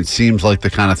happening. It seems like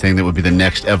the kind of thing that would be the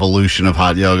next evolution of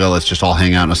hot yoga. Let's just all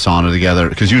hang out in a sauna together.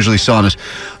 Because usually saunas,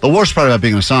 the worst part about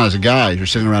being in a sauna as a guy, you're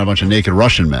sitting around a bunch of naked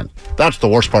Russian men. That's the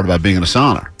worst part about being in a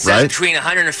sauna, right? Between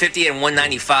 150 and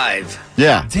 195.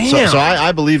 Yeah. Damn. So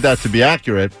I believe that to be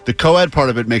accurate. The co-ed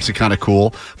part of it makes it kind of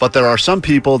cool, but there are some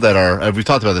people that are, we've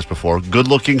talked about this before,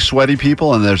 good-looking, sweaty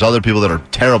people, and there's other people that are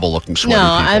terrible-looking, sweaty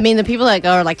people. I mean, the people that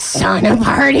go are like, sauna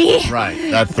party? Right,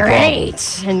 that's the Great.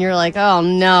 problem. And you're like, oh,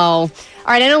 no. All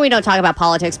right, I know we don't talk about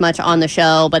politics much on the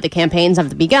show, but the campaigns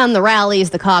have begun, the rallies,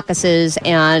 the caucuses,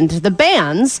 and the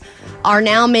bands are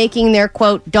now making their,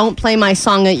 quote, don't play my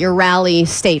song at your rally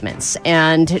statements.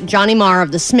 And Johnny Marr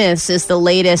of the Smiths is the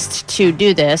latest to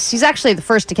do this. He's actually the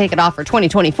first to kick it off for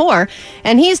 2024,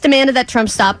 and he's demanded that Trump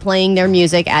stop playing their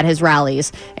music at his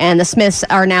rallies. And the Smiths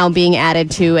are now being added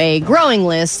to a growing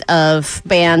list of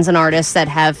bands and artists that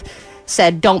have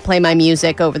said don't play my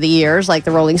music over the years, like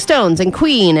the Rolling Stones and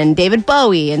Queen and David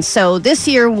Bowie. And so this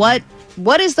year, what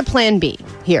is the plan B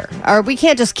here? Or we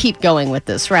can't just keep going with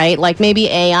this, right? Like maybe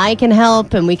AI can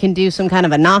help and we can do some kind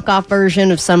of a knockoff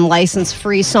version of some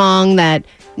license-free song that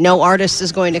no artist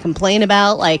is going to complain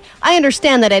about. Like, I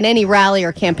understand that at any rally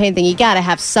or campaign thing, you got to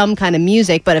have some kind of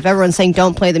music, but if everyone's saying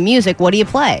don't play the music, what do you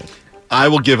play? I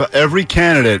will give every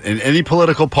candidate in any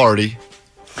political party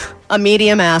A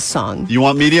medium ass song. You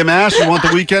want medium ass? You want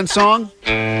the weekend song?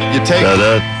 You take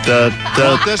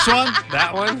want this one?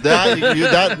 That one?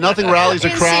 That nothing rallies a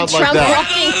crowd like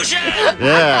that.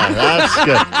 Yeah, that's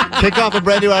good. Kick off a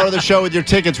brand new hour of the show with your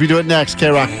tickets. We do it next.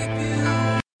 K-Rock.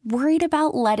 Worried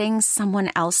about letting someone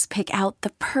else pick out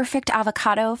the perfect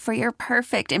avocado for your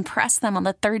perfect impress them on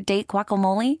the third date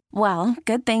guacamole? Well,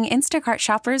 good thing Instacart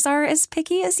shoppers are as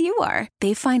picky as you are.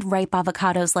 They find ripe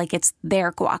avocados like it's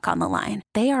their guac on the line.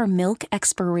 They are milk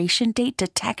expiration date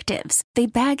detectives. They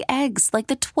bag eggs like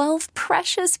the 12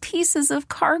 precious pieces of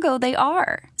cargo they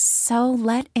are. So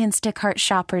let Instacart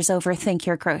shoppers overthink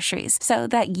your groceries so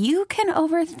that you can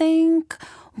overthink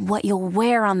what you'll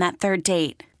wear on that third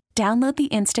date. Download the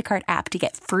Instacart app to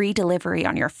get free delivery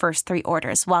on your first 3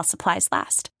 orders while supplies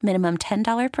last. Minimum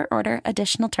 $10 per order.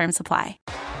 Additional terms apply.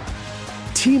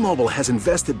 T-Mobile has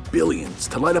invested billions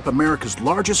to light up America's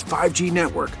largest 5G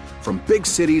network, from big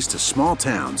cities to small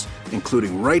towns,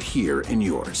 including right here in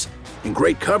yours. And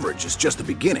great coverage is just the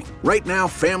beginning. Right now,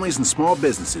 families and small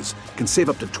businesses can save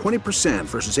up to 20%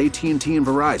 versus AT&T and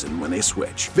Verizon when they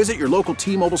switch. Visit your local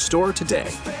T-Mobile store today.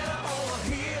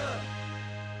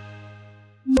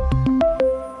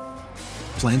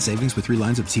 Plan savings with 3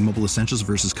 lines of T-Mobile Essentials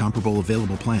versus comparable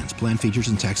available plans. Plan features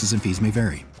and taxes and fees may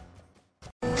vary.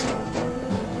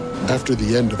 After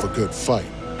the end of a good fight,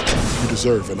 you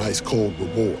deserve an ice-cold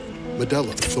reward.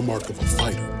 Modelo is the mark of a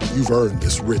fighter. You've earned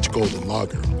this rich golden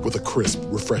lager with a crisp,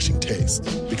 refreshing taste.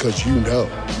 Because you know,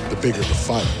 the bigger the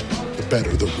fight, the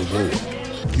better the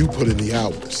reward. You put in the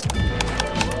hours,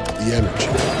 the energy,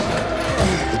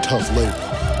 the tough labor.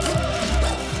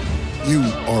 You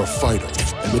are a fighter,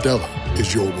 and Modelo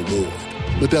is your reward.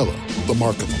 Modelo, the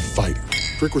mark of a fighter.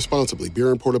 Drink responsibly. Beer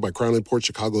imported by Crown Imports,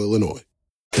 Chicago, Illinois.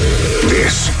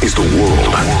 This is the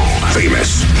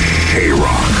world-famous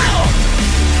K-Rock.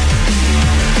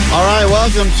 All right,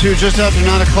 welcome to just after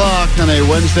 9 o'clock on a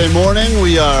Wednesday morning.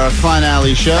 We are a Klein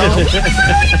Alley show.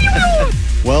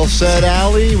 Well said,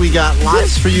 Allie. We got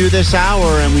lots for you this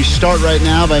hour, and we start right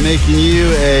now by making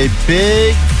you a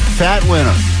big, fat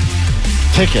winner.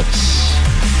 Tickets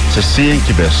to see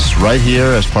Incubus right here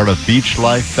as part of Beach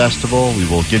Life Festival. We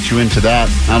will get you into that.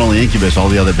 Not only Incubus, all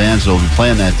the other bands that will be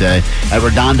playing that day at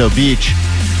Redondo Beach.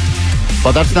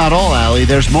 But that's not all, Allie.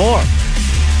 There's more.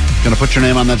 Going to put your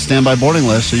name on that standby boarding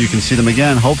list so you can see them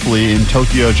again, hopefully in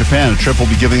Tokyo, Japan. A trip will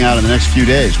be giving out in the next few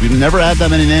days. We never add that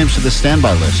many names to the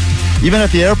standby list. Even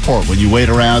at the airport, when you wait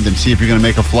around and see if you're going to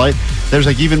make a flight, there's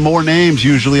like even more names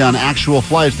usually on actual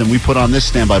flights than we put on this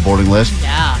standby boarding list.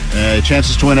 Yeah.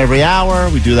 Chances to win every hour.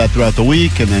 We do that throughout the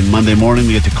week. And then Monday morning,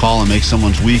 we get to call and make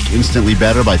someone's week instantly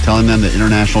better by telling them that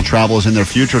international travel is in their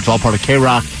future. It's all part of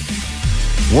K-Rock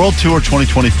World Tour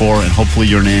 2024. And hopefully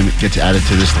your name gets added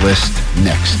to this list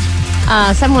next.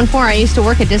 714, I used to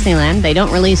work at Disneyland. They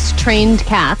don't release trained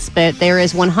cats, but there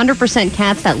is 100%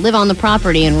 cats that live on the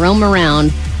property and roam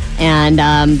around.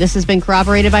 And this has been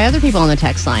corroborated by other people on the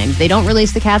text line. They don't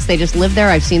release the cats. They just live there.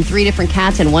 I've seen 3 different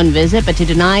cats in one visit, but to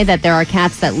deny that there are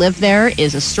cats that live there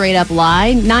is a straight-up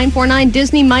lie. 949,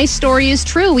 Disney mice story is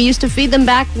true. We used to feed them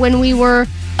back when we were...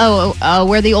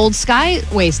 where the old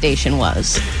Skyway station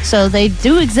was. So they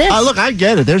do exist. Look, I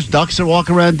get it. There's ducks that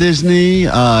walk around Disney.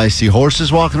 I see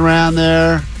horses walking around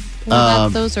there.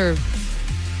 Well, those are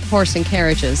horse and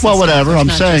carriages. Well, whatever. I'm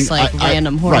not saying. Just like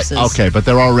random horses. Right, okay, but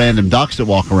there are random ducks that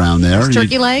walk around there. Those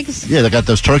turkey legs? Yeah, they got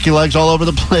those turkey legs all over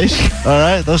the place. All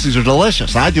right, those things are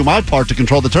delicious. I do my part to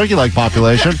control the turkey leg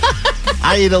population.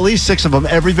 I eat at least 6 of them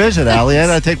every visit, Allie, and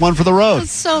I take one for the road.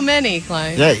 That's so many,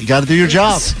 Klein. Yeah, you got to do your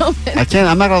job. So many.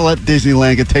 I'm not going to let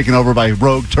Disneyland get taken over by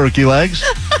rogue turkey legs.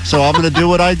 So I'm going to do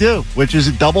what I do, which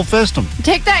is double fist them.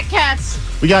 Take that, cats.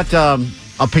 We got,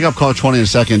 I'll pick up caller 20 in a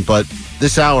second, but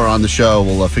this hour on the show,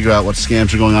 we'll figure out what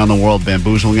scams are going on in the world,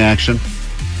 bamboozling action.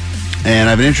 And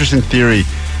I have an interesting theory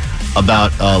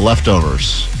about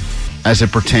leftovers as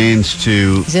it pertains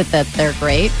to... Is it that they're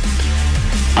great?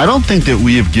 I don't think that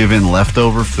we have given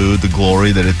leftover food the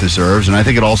glory that it deserves, and I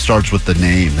think it all starts with the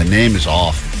name. The name is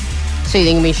off. So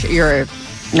you think you're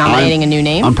nominating a new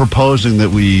name? I'm proposing that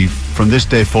we, from this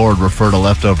day forward, refer to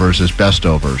leftovers as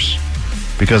bestovers,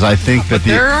 because I think that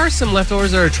there are some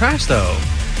leftovers that are trash, though.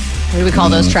 Do we call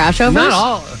those trash overs? Not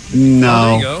all.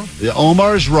 No. Oh, there you go.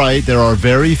 Omar's right. There are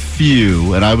very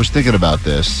few, and I was thinking about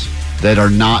this, that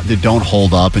don't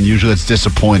hold up, and usually it's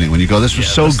disappointing when you go, this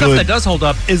was so the good. Stuff that does hold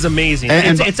up is amazing.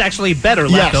 It's actually better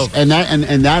left over.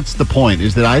 And that's the point,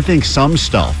 is that I think some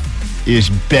stuff is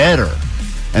better,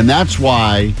 and that's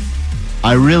why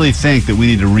I really think that we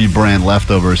need to rebrand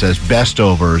leftovers as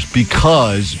bestovers,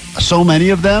 because so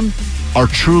many of them are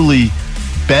truly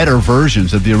better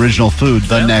versions of the original food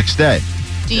the next day.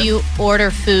 Do you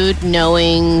order food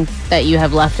knowing that you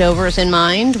have leftovers in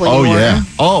mind when you order? Yeah.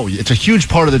 Oh, it's a huge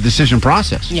part of the decision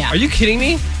process. Yeah. Are you kidding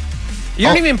me? You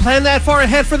don't even plan that far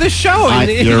ahead for this show.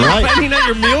 You're right. Planning out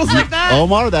your meals like that?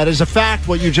 Omar, that is a fact,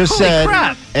 what you just Holy said.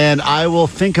 crap. And I will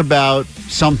think about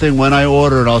something when I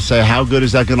order it. I'll say, how good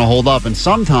is that going to hold up? And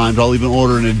sometimes I'll even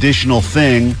order an additional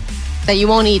thing. That you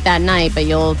won't eat that night, but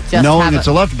you'll just knowing have it's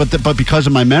a left. But because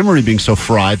of my memory being so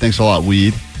fried, thanks a lot,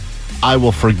 weed, I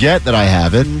will forget that I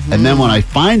have it. And then when I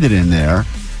find it in there,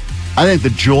 I think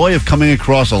the joy of coming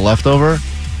across a leftover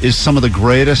is some of the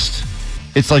greatest.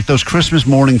 It's like those Christmas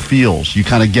morning feels you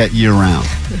kind of get year round,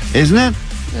 isn't it?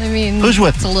 I mean, Who's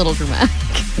with it's a little dramatic.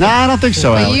 No, I don't think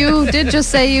so, But Alec. you did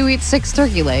just say you eat 6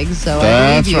 turkey legs, so I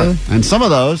That's believe you. right. And some of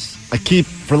those I keep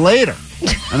for later.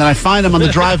 And then I find them on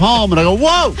the drive home, and I go,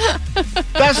 whoa,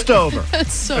 best over.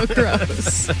 That's so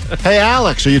gross. Hey,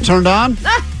 Alex, are you turned on?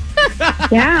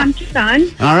 Yeah, I'm just on.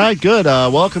 All right, good.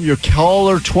 Welcome. You're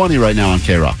caller 20 right now on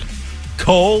K-Rock.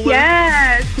 Caller?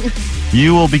 Yes.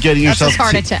 You will be getting That's yourself his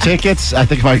heart attack. tickets. I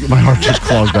think my heart just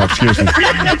clogged up. Excuse me.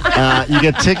 You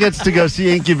get tickets to go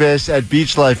see Incubus at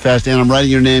Beach Life Fest, and I'm writing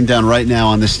your name down right now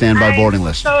on this standby boarding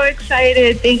list. So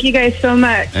excited. Thank you guys so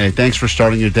much. Hey, thanks for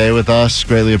starting your day with us.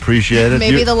 Greatly appreciate it.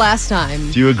 Maybe the last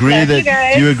time. Do you agree Thank that you,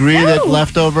 guys. do you agree that No.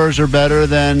 leftovers are better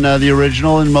than the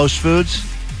original in most foods?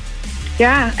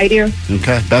 Yeah, I do.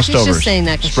 Okay, best She's just overs. saying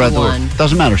that 'cause Spread she the won. word.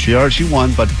 Doesn't matter. She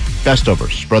won, but best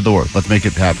overs. Spread the word. Let's make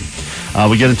it happen.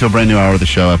 We get into a brand new hour of the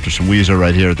show after some Weezer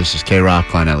right here. This is K-Rock,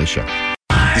 Klein Alley Show.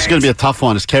 This is going to be a tough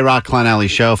one. It's K-Rock, Klein Alley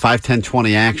Show,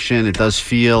 5-10-20 action. It does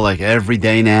feel like every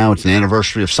day now it's an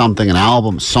anniversary of something, an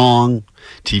album, a song,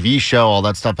 TV show, all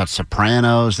that stuff about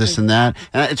Sopranos, this and that.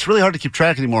 And it's really hard to keep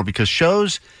track anymore because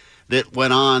shows that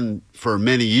went on for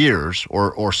many years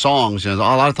or songs, a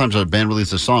lot of times a band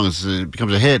releases a song, it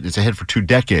becomes a hit. It's a hit for 2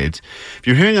 decades. If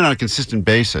you're hearing it on a consistent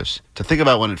basis, to think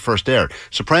about when it first aired.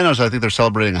 Sopranos, I think they're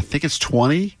celebrating, I think it's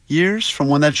 20 years from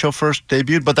when that show first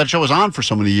debuted, but that show was on for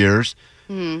so many years.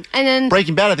 And then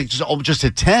Breaking Bad, I think, just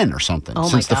hit 10 or something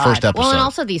since the first episode. Well, and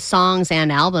also these songs and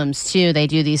albums, too. They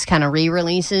do these kind of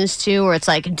re-releases, too, where it's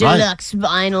like deluxe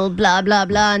vinyl, blah, blah,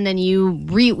 blah. And then you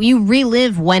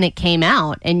relive when it came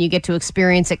out, and you get to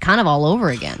experience it kind of all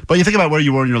over again. But you think about where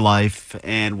you were in your life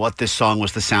and what this song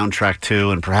was the soundtrack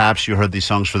to, and perhaps you heard these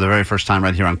songs for the very first time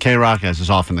right here on K-Rock, as is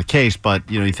often the case. But,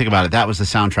 you think about it, that was the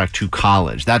soundtrack to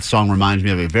college. That song reminds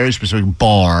me of a very specific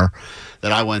bar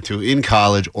that I went to in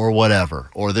college or whatever.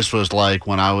 Or this was like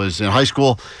when I was in high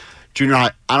school, junior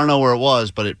high. I don't know where it was,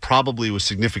 but it probably was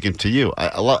significant to you.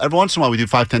 Every once in a while we do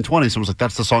 5-10-20. Someone's like,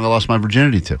 that's the song I lost my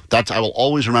virginity to. I will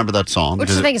always remember that song.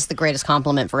 Which I think is the greatest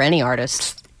compliment for any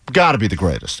artist. Got to be the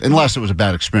greatest. Unless it was a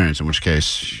bad experience, in which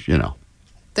case,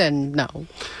 Then no.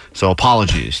 So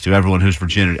apologies to everyone whose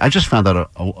virginity. I just found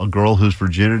out a girl who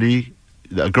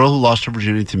lost her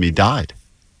virginity to me died.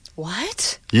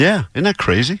 What? Yeah. Isn't that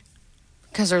crazy?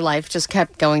 Because her life just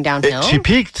kept going downhill? She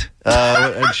peaked,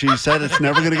 and she said it's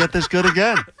never going to get this good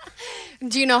again.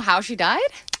 Do you know how she died?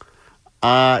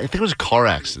 I think it was a car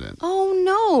accident. Oh,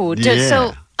 no. Yeah,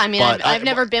 So, I mean, but I've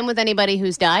never been with anybody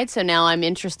who's died, so now I'm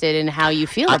interested in how you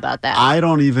feel about that. I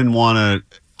don't even want to.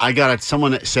 I got it.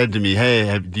 Someone said to me,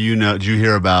 "Hey, did you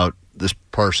hear about this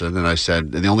person?" And I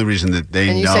said, the only reason that they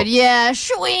and you know. said, yeah,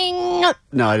 swing.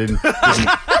 No, I didn't.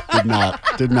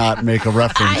 Did not make a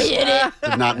reference. I did it.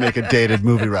 Did not make a dated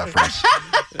movie reference.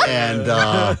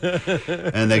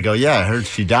 And they go, yeah, I heard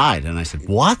she died. And I said,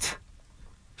 what?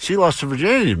 She lost her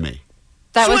virginity to me.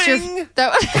 That was your...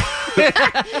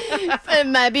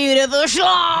 My beautiful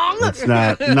schlong. That's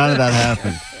not. None of that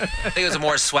happened. I think it was a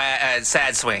more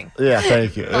sad swing. Yeah,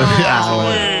 thank you.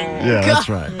 Yeah, that's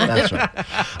right. That's right.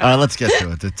 All right, let's get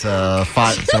to it. It's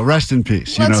 5. So rest in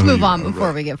peace. You Let's know who move you on are.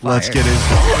 before we get fired. Let's get into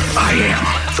it. I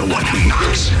am the one who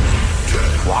knocks.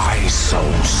 Why so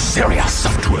serious?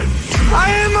 I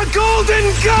am a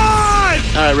golden god!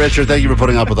 All right, Richard, thank you for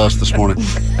putting up with us this morning.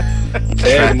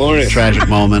 Hey, good morning. Tragic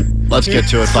moment. Let's get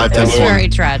to it. 5, 10, It's 20. very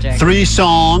tragic. 3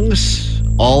 songs,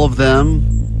 all of them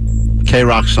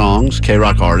K-Rock songs,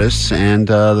 K-Rock artists, and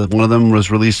one of them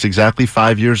was released exactly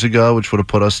 5 years ago, which would have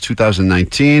put us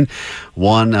 2019,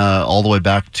 one all the way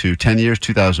back to 10 years,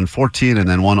 2014, and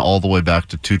then one all the way back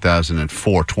to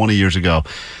 2004, 20 years ago.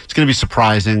 It's going to be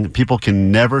surprising. People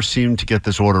can never seem to get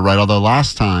this order right, although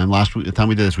last time we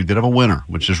did this, we did have a winner,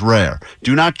 which is rare.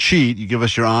 Do not cheat. You give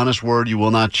us your honest word, you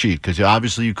will not cheat, because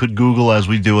obviously you could Google as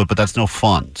we do it, but that's no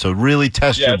fun. So really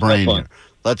test your brain here.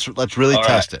 Let's really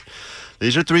test it.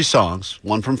 These are 3 songs,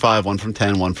 one from 5, one from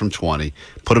 10, one from 20.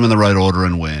 Put them in the right order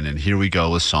and win. And here we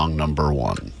go with song number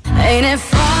 1. Ain't it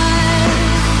fun?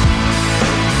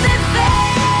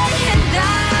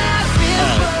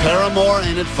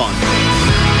 Ain't It Fun?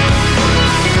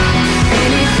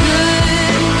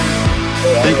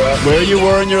 Think where you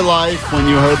were in your life when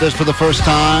you heard this for the first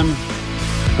time.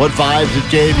 What vibes it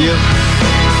gave you.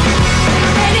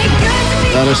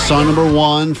 That is song number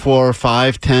 1 for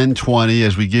 5, 10, 20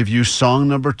 as we give you song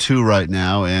number 2 right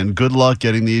now. And good luck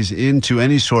getting these into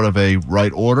any sort of a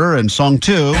right order. And song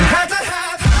 2.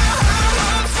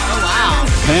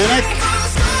 Panic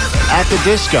at the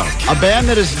Disco. A band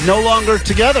that is no longer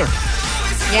together.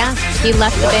 Yeah, he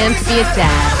left the band to be a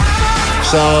dad.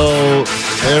 So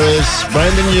there is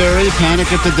Brandon Urie,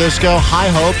 Panic at the Disco, High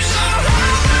Hopes.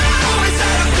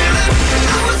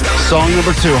 Song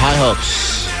number 2, High Hopes.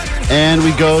 And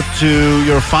we go to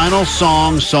your final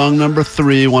song, song number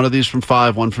 3. One of these from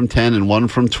 5, one from 10, and one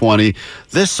from 20.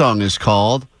 This song is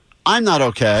called I'm Not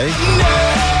Okay.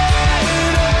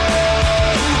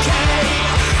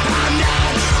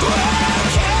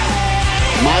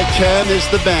 My Chem is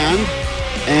the band.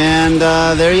 And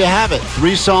there you have it.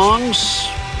 3 songs,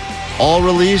 all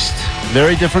released,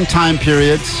 very different time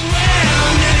periods.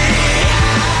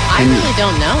 I really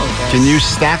don't know. Can you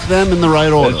stack them in the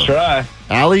right order? Let's try.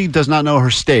 Allie does not know her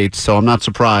states, so I'm not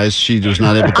surprised she was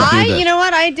not able to do this. You know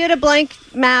what? I did a blank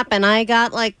map, and I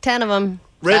got like 10 of them.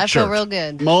 So I feel real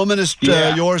good. Moment is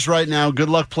yours right now. Good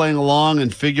luck playing along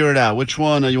and figure it out. Which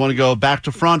one? You want to go back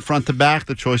to front to back?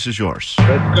 The choice is yours.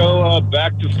 Let's go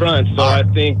back to front. So I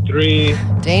think 3.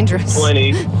 Dangerous.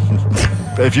 20.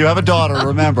 If you have a daughter,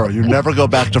 remember, you never go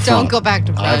back to front. Don't go back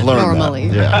to front I've learned normally.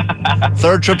 That. Yeah.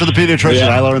 3rd trip to the pediatrician.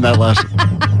 I learned that lesson.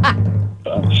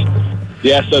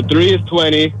 Yeah, so 3 is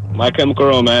 20. My Chemical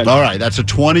Romance. All right, that's a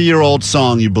 20-year-old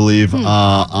song, you believe.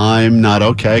 I'm Not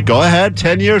Okay. Go ahead.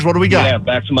 10 years. What do we got? Yeah,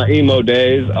 back to my emo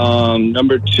days.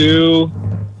 Number 2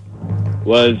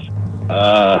 was...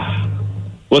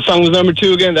 what song was number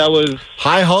 2 again? That was...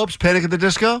 High Hopes, Panic at the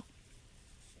Disco?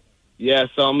 Yeah,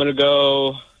 so I'm going to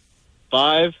go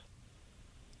 5.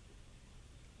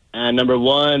 And number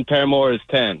 1, Paramore is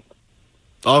 10.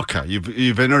 Okay,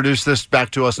 you've introduced this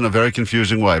back to us in a very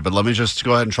confusing way, but let me just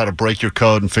go ahead and try to break your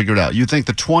code and figure it out. You think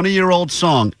the 20-year-old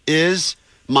song is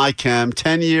My Chem,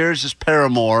 10 years is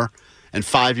Paramore, and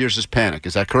 5 years is Panic.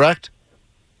 Is that correct?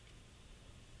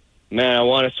 Man, I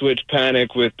want to switch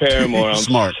Panic with Paramore.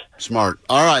 Smart.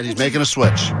 All right, he's making a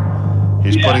switch.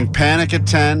 He's putting Panic at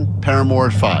 10, Paramore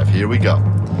at 5. Here we go.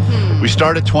 We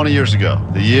started 20 years ago.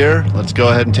 The year, let's go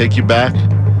ahead and take you back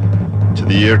to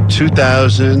the year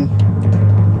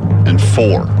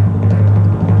 2004.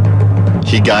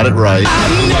 He got it right.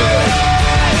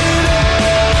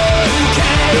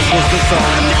 This was the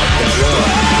song.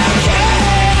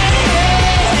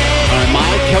 All right,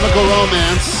 My Chemical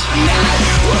Romance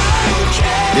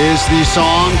is the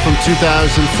song from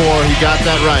 2004. He got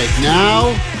that right.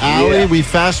 Now, Allie, we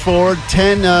fast forward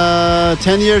 10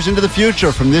 years into the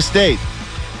future from this date.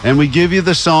 And we give you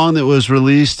the song that was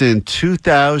released in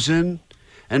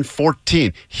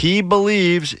 2014. He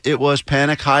believes it was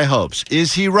Panic High Hopes.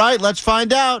 Is he right? Let's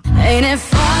find out. Ain't it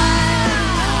fun?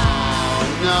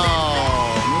 No,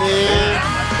 man.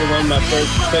 That's the one my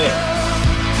first pick.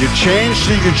 You changed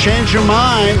your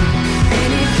mind.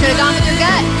 Should have gone with your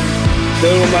gut.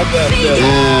 Still with my gut. Yeah,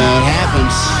 it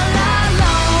happens.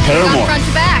 Paramore. Front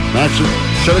to back.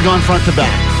 Should have gone front to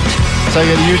back. It's like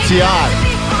a UTI.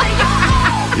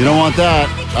 You don't want that.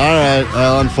 All right.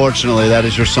 Well, unfortunately, that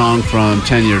is your song from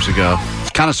 10 years ago.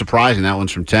 It's kind of surprising. That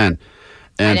one's from 10.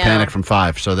 And Panic from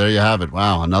 5. So there you have it.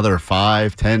 Wow. Another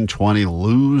 5, 10, 20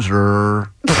 loser.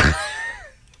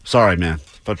 Sorry, man.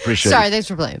 But appreciate Sorry, it. thanks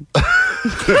for playing.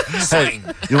 Hey,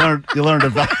 you learned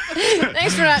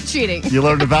Thanks for not cheating. You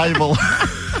learned a valuable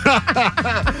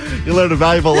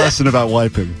lesson about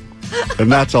wiping.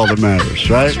 And that's all that matters,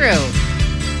 right? True.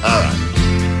 All right.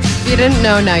 If you didn't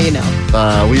know, now you know.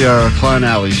 We are Klein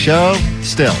Alley Show.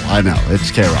 Still, I know.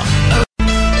 It's K-Rock.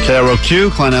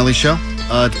 KROQ, Klein Alley Show.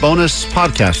 It's bonus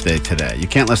podcast day today. You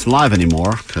can't listen live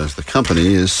anymore because the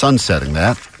company is sunsetting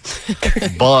that.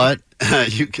 But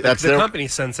that's the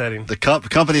company's sunsetting. The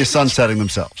company is sunsetting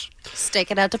themselves.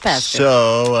 Stake it out to pasture.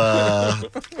 So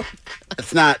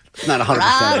it's not 100%.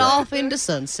 Right off into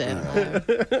sunset.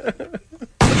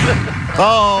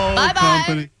 Oh, bye-bye.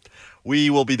 company.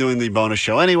 We will be doing the bonus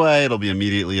show anyway. It'll be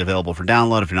immediately available for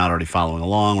download if you're not already following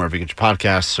along. Wherever you get your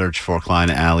podcasts, search for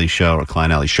Klein Alley Show or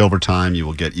Klein Alley Showtime. You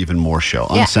will get even more show,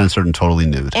 uncensored and totally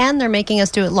nude. And they're making us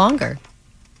do it longer.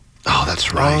 Oh,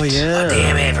 that's right. Oh, yeah.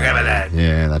 Damn it, I forgot about that.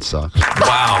 Yeah, that sucks.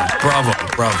 Wow, bravo.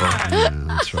 Yeah,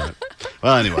 that's right.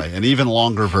 Well, anyway, an even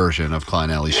longer version of Klein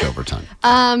Alley Showtime.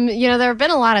 There have been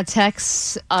a lot of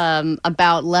texts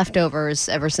about leftovers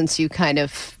ever since you kind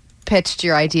of pitched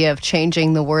your idea of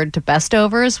changing the word to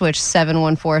bestovers, which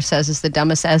 714 says is the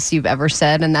dumbest S you've ever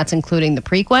said, and that's including the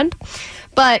prequent.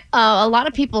 But a lot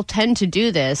of people tend to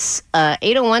do this.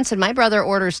 801 said, my brother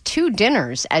orders 2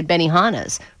 dinners at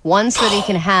Benihana's. One so that he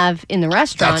can have in the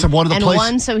restaurant, That's one of the and places-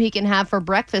 one so he can have for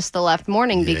breakfast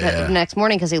the next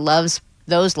morning because he loves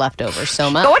those leftovers so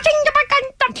much.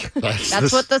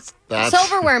 That's what the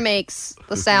silverware makes,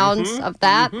 the sounds of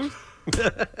that.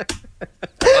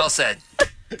 Well said.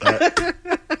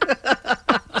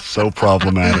 So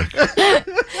problematic.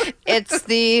 It's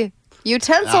the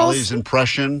utensils. Allie's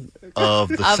impression of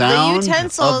the Of the sound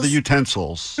utensils. of the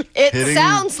utensils. It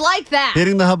sounds like that.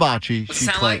 Hitting the hibachi. She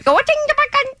claimed.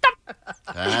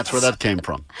 That's where that came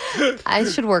from. I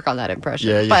should work on that impression.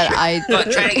 Yeah, you but should. Go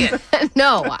on, try it again.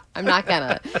 No, I'm not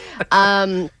gonna.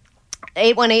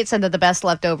 818 said that the best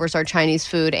leftovers are Chinese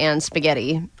food and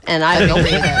spaghetti, and I don't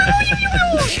believe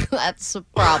it. That's a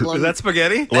problem. Is that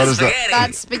spaghetti? What is that?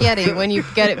 That's spaghetti. When you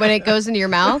get it, when it goes into your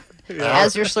mouth,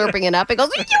 as you're slurping it up, it goes.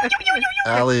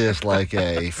 Allie is like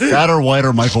a fatter,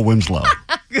 whiter Michael Winslow.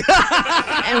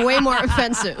 And way more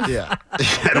offensive. Yeah.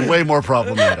 And way more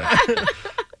problematic.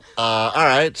 All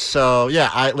right. So,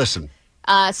 yeah, listen.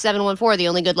 714, the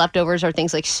only good leftovers are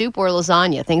things like soup or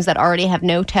lasagna, things that already have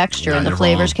no texture, Yeah, and the you're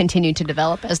flavors wrong. continue to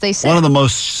develop as they say. One of the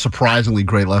most surprisingly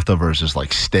great leftovers is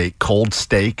like steak, cold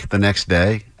steak the next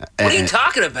day. What are you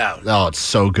talking about? Oh, it's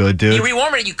so good, dude. You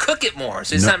rewarm it and you cook it more,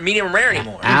 so it's No. not medium rare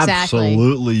anymore.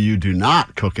 Absolutely, you do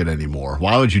not cook it anymore.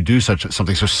 Why would you do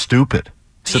something so stupid?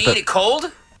 Do you eat it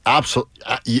cold? Absolutely,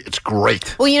 it's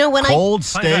great. Well, you know when cold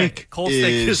steak, Cold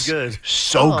steak is good.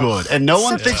 so good, and no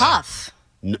one so thinks tough.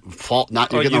 You're Oh,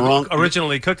 getting the wrong.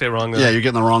 Originally cooked it wrong. Though. Yeah, you're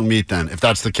getting the wrong meat then. If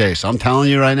that's the case, I'm telling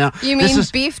you right now. You this mean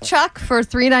is, beef chuck for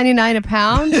 $3.99 a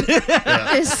pound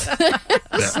is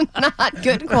not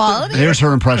good quality? Here's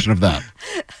her impression of that.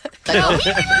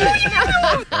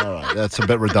 All right, that's a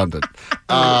bit redundant.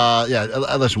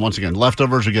 Listen, once again,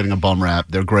 leftovers are getting a bum rap.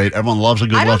 They're great. Everyone loves a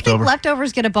good I don't leftover. think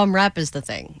leftovers get a bum rap is the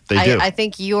thing. They do. I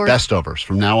think you're... Bestovers.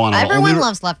 From now on, I'll Everyone only,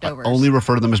 loves leftovers. I only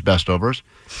refer to them as bestovers.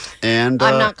 And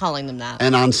I'm not calling them that.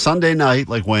 And on Sunday night,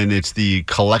 like when it's the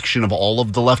collection of all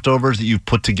of the leftovers that you've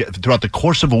put together throughout the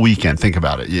course of a weekend, think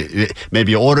about it.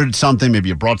 Maybe you ordered something, maybe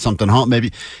you brought something home,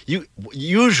 maybe you.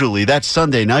 Usually, that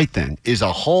Sunday night thing is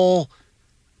a whole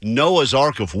Noah's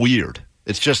Ark of weird.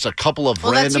 It's just a couple of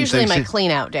Well, random that's usually things. my clean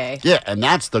out day. Yeah, and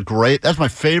that's my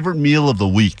favorite meal of the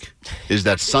week. Is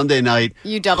that Sunday night?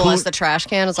 You double as the trash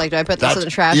can. It's like, do I put this in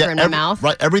the trash or in my mouth?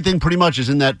 Right, everything pretty much is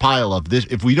in that pile of this.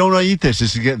 If we don't eat this,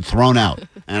 this is getting thrown out.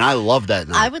 And I love that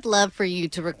night. I would love for you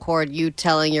to record you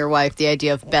telling your wife the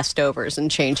idea of bestovers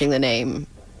and changing the name.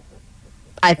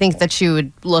 I think that she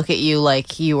would look at you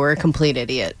like you were a complete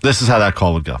idiot. This is how that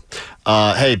call would go.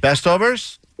 Hey,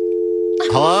 bestovers?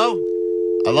 Hello?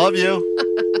 I love you.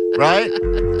 Right?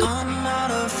 All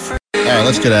right,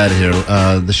 let's get out of here.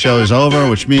 The show is over,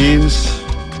 which means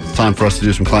it's time for us to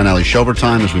do some Klein Alley Shover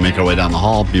time as we make our way down the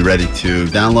hall. Be ready to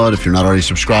download. If you're not already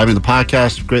subscribing to the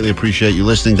podcast, greatly appreciate you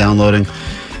listening, downloading,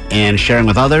 and sharing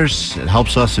with others. It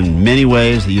helps us in many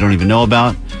ways that you don't even know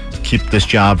about. Keep this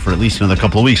job for at least another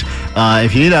couple of weeks.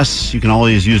 If you need us, you can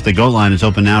always use the GOAT line. It's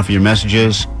open now for your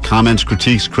messages, comments,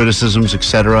 critiques, criticisms,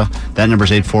 etc. That number is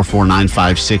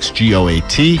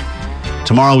 844-956-GOAT.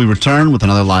 Tomorrow we return with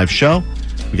another live show.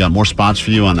 We got more spots for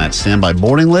you on that standby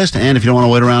boarding list. And if you don't want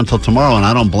to wait around until tomorrow, and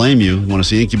I don't blame you want to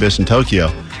see Incubus in Tokyo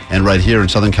and right here in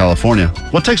Southern California,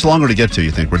 what takes longer to get to, you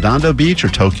think? Redondo Beach or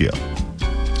Tokyo?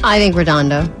 I think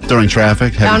Redondo. During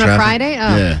traffic? Heavy On a traffic? Friday?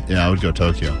 Oh. Yeah, I would go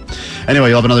Tokyo. Anyway,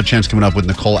 you'll have another chance coming up with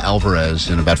Nicole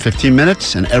Alvarez in about 15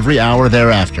 minutes and every hour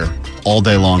thereafter, all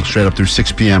day long, straight up through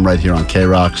 6 p.m. right here on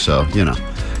K-Rock. So,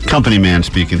 company man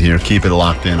speaking here. Keep it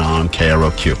locked in on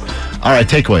KROQ. All right,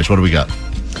 takeaways. What do we got?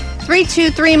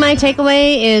 323, my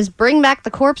takeaway is bring back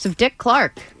the corpse of Dick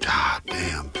Clark. God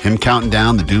damn. Him counting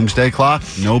down the doomsday clock?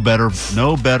 No better,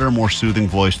 more soothing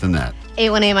voice than that.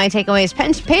 818, my takeaway is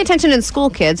pay attention in school,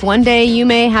 kids. One day you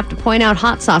may have to point out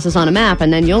hot sauces on a map,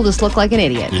 and then you'll just look like an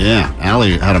idiot. Yeah,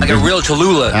 Allie had Like a real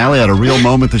Cholula. Allie had a real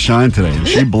moment to shine today, and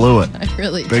she blew it. I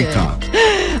really Big did. time.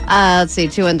 Let's see,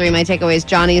 213, my takeaway is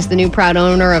Johnny is the new proud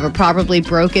owner of a probably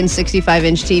broken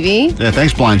 65-inch TV. Yeah,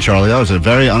 thanks, Blind Charlie. That was a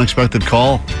very unexpected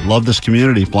call. Love this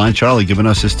community. Blind Charlie giving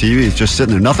us his TV. He's just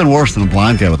sitting there. Nothing worse than a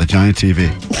blind guy with a giant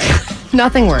TV.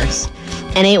 Nothing worse.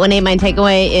 And 818, my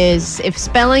takeaway is if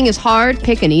spelling is hard,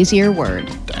 pick an easier word.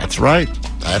 That's right.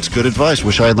 That's good advice.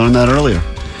 Wish I had learned that earlier.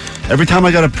 Every time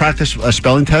I got to practice a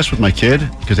spelling test with my kid,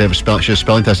 because she has a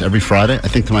spelling test every Friday, I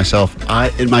think to myself,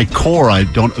 in my core, I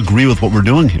don't agree with what we're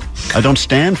doing here. I don't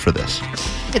stand for this.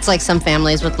 It's like some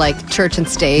families with like church and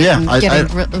state. Yeah, and I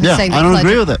don't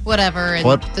agree with it. Whatever, in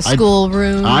But the school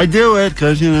room. I do it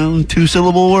because,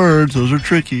 2-syllable words, those are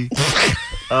tricky.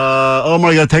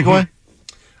 Omar, you got a takeaway?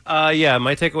 Yeah,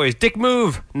 my takeaway is Dick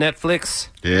Move, Netflix.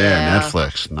 Yeah,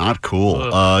 Netflix. Not cool.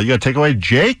 You got a takeaway,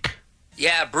 Jake?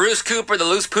 Yeah, Bruce Cooper, the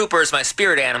loose pooper, is my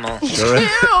spirit animal. If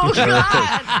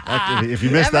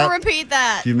you missed Never that, repeat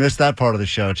that. If you missed that part of the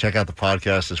show, check out the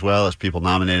podcast as well as people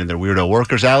nominating their weirdo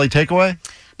workers. Allie, takeaway?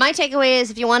 My takeaway is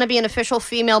if you want to be an official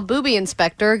female booby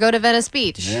inspector, go to Venice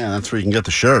Beach. Yeah, that's where you can get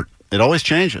the shirt. It always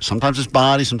changes. Sometimes it's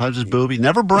body, sometimes it's booby.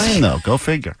 Never brain, though. Go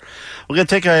figure. We're going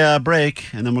to take a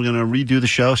break, and then we're going to redo the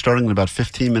show starting in about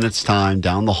 15 minutes' time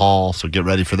down the hall. So get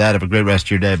ready for that. Have a great rest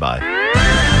of your day. Bye.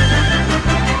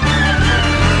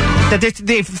 That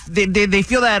they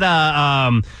feel that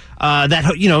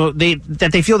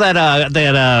they feel that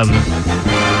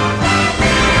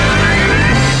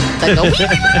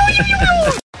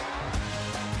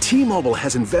T-Mobile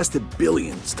has invested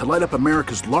billions to light up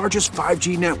America's largest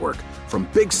 5G network, from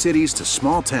big cities to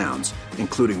small towns,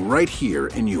 including right here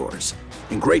in yours.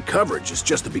 And great coverage is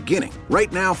just the beginning.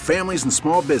 Right now, families and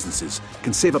small businesses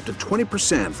can save up to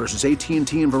 20% versus AT&T and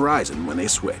Verizon when they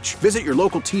switch. Visit your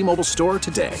local T-Mobile store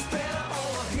today.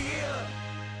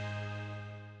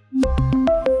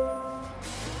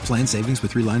 Plan savings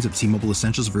with 3 lines of T-Mobile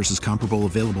Essentials versus comparable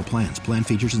available plans. Plan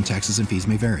features and taxes and fees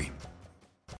may vary.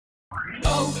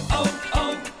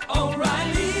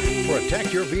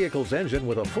 Protect your vehicle's engine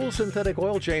with a full synthetic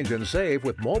oil change and save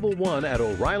with Mobil 1 at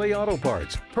O'Reilly Auto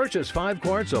Parts. Purchase 5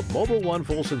 quarts of Mobil 1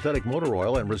 full synthetic motor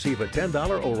oil and receive a $10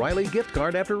 O'Reilly gift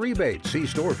card after rebate. See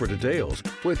store for details.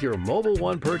 With your Mobil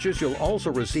 1 purchase, you'll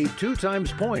also receive 2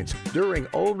 times points during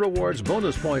O Rewards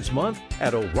Bonus Points Month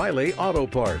at O'Reilly Auto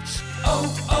Parts.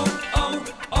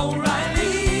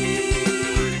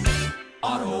 O'Reilly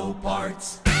Auto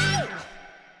Parts.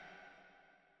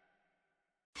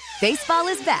 Baseball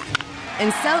is back,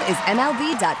 and so is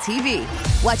MLB.tv.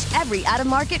 Watch every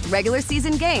out-of-market regular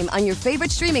season game on your favorite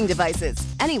streaming devices,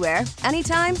 anywhere,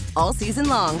 anytime, all season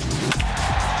long.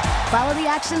 Follow the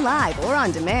action live or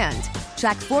on demand.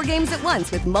 Track 4 games at once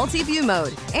with multi-view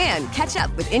mode and catch up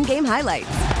with in-game highlights.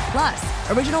 Plus,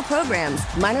 original programs,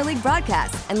 minor league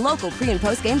broadcasts, and local pre- and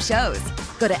post-game shows.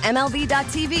 Go to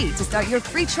MLB.tv to start your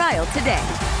free trial today.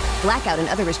 Blackout and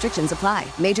other restrictions apply.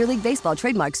 Major League Baseball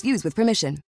trademarks used with permission.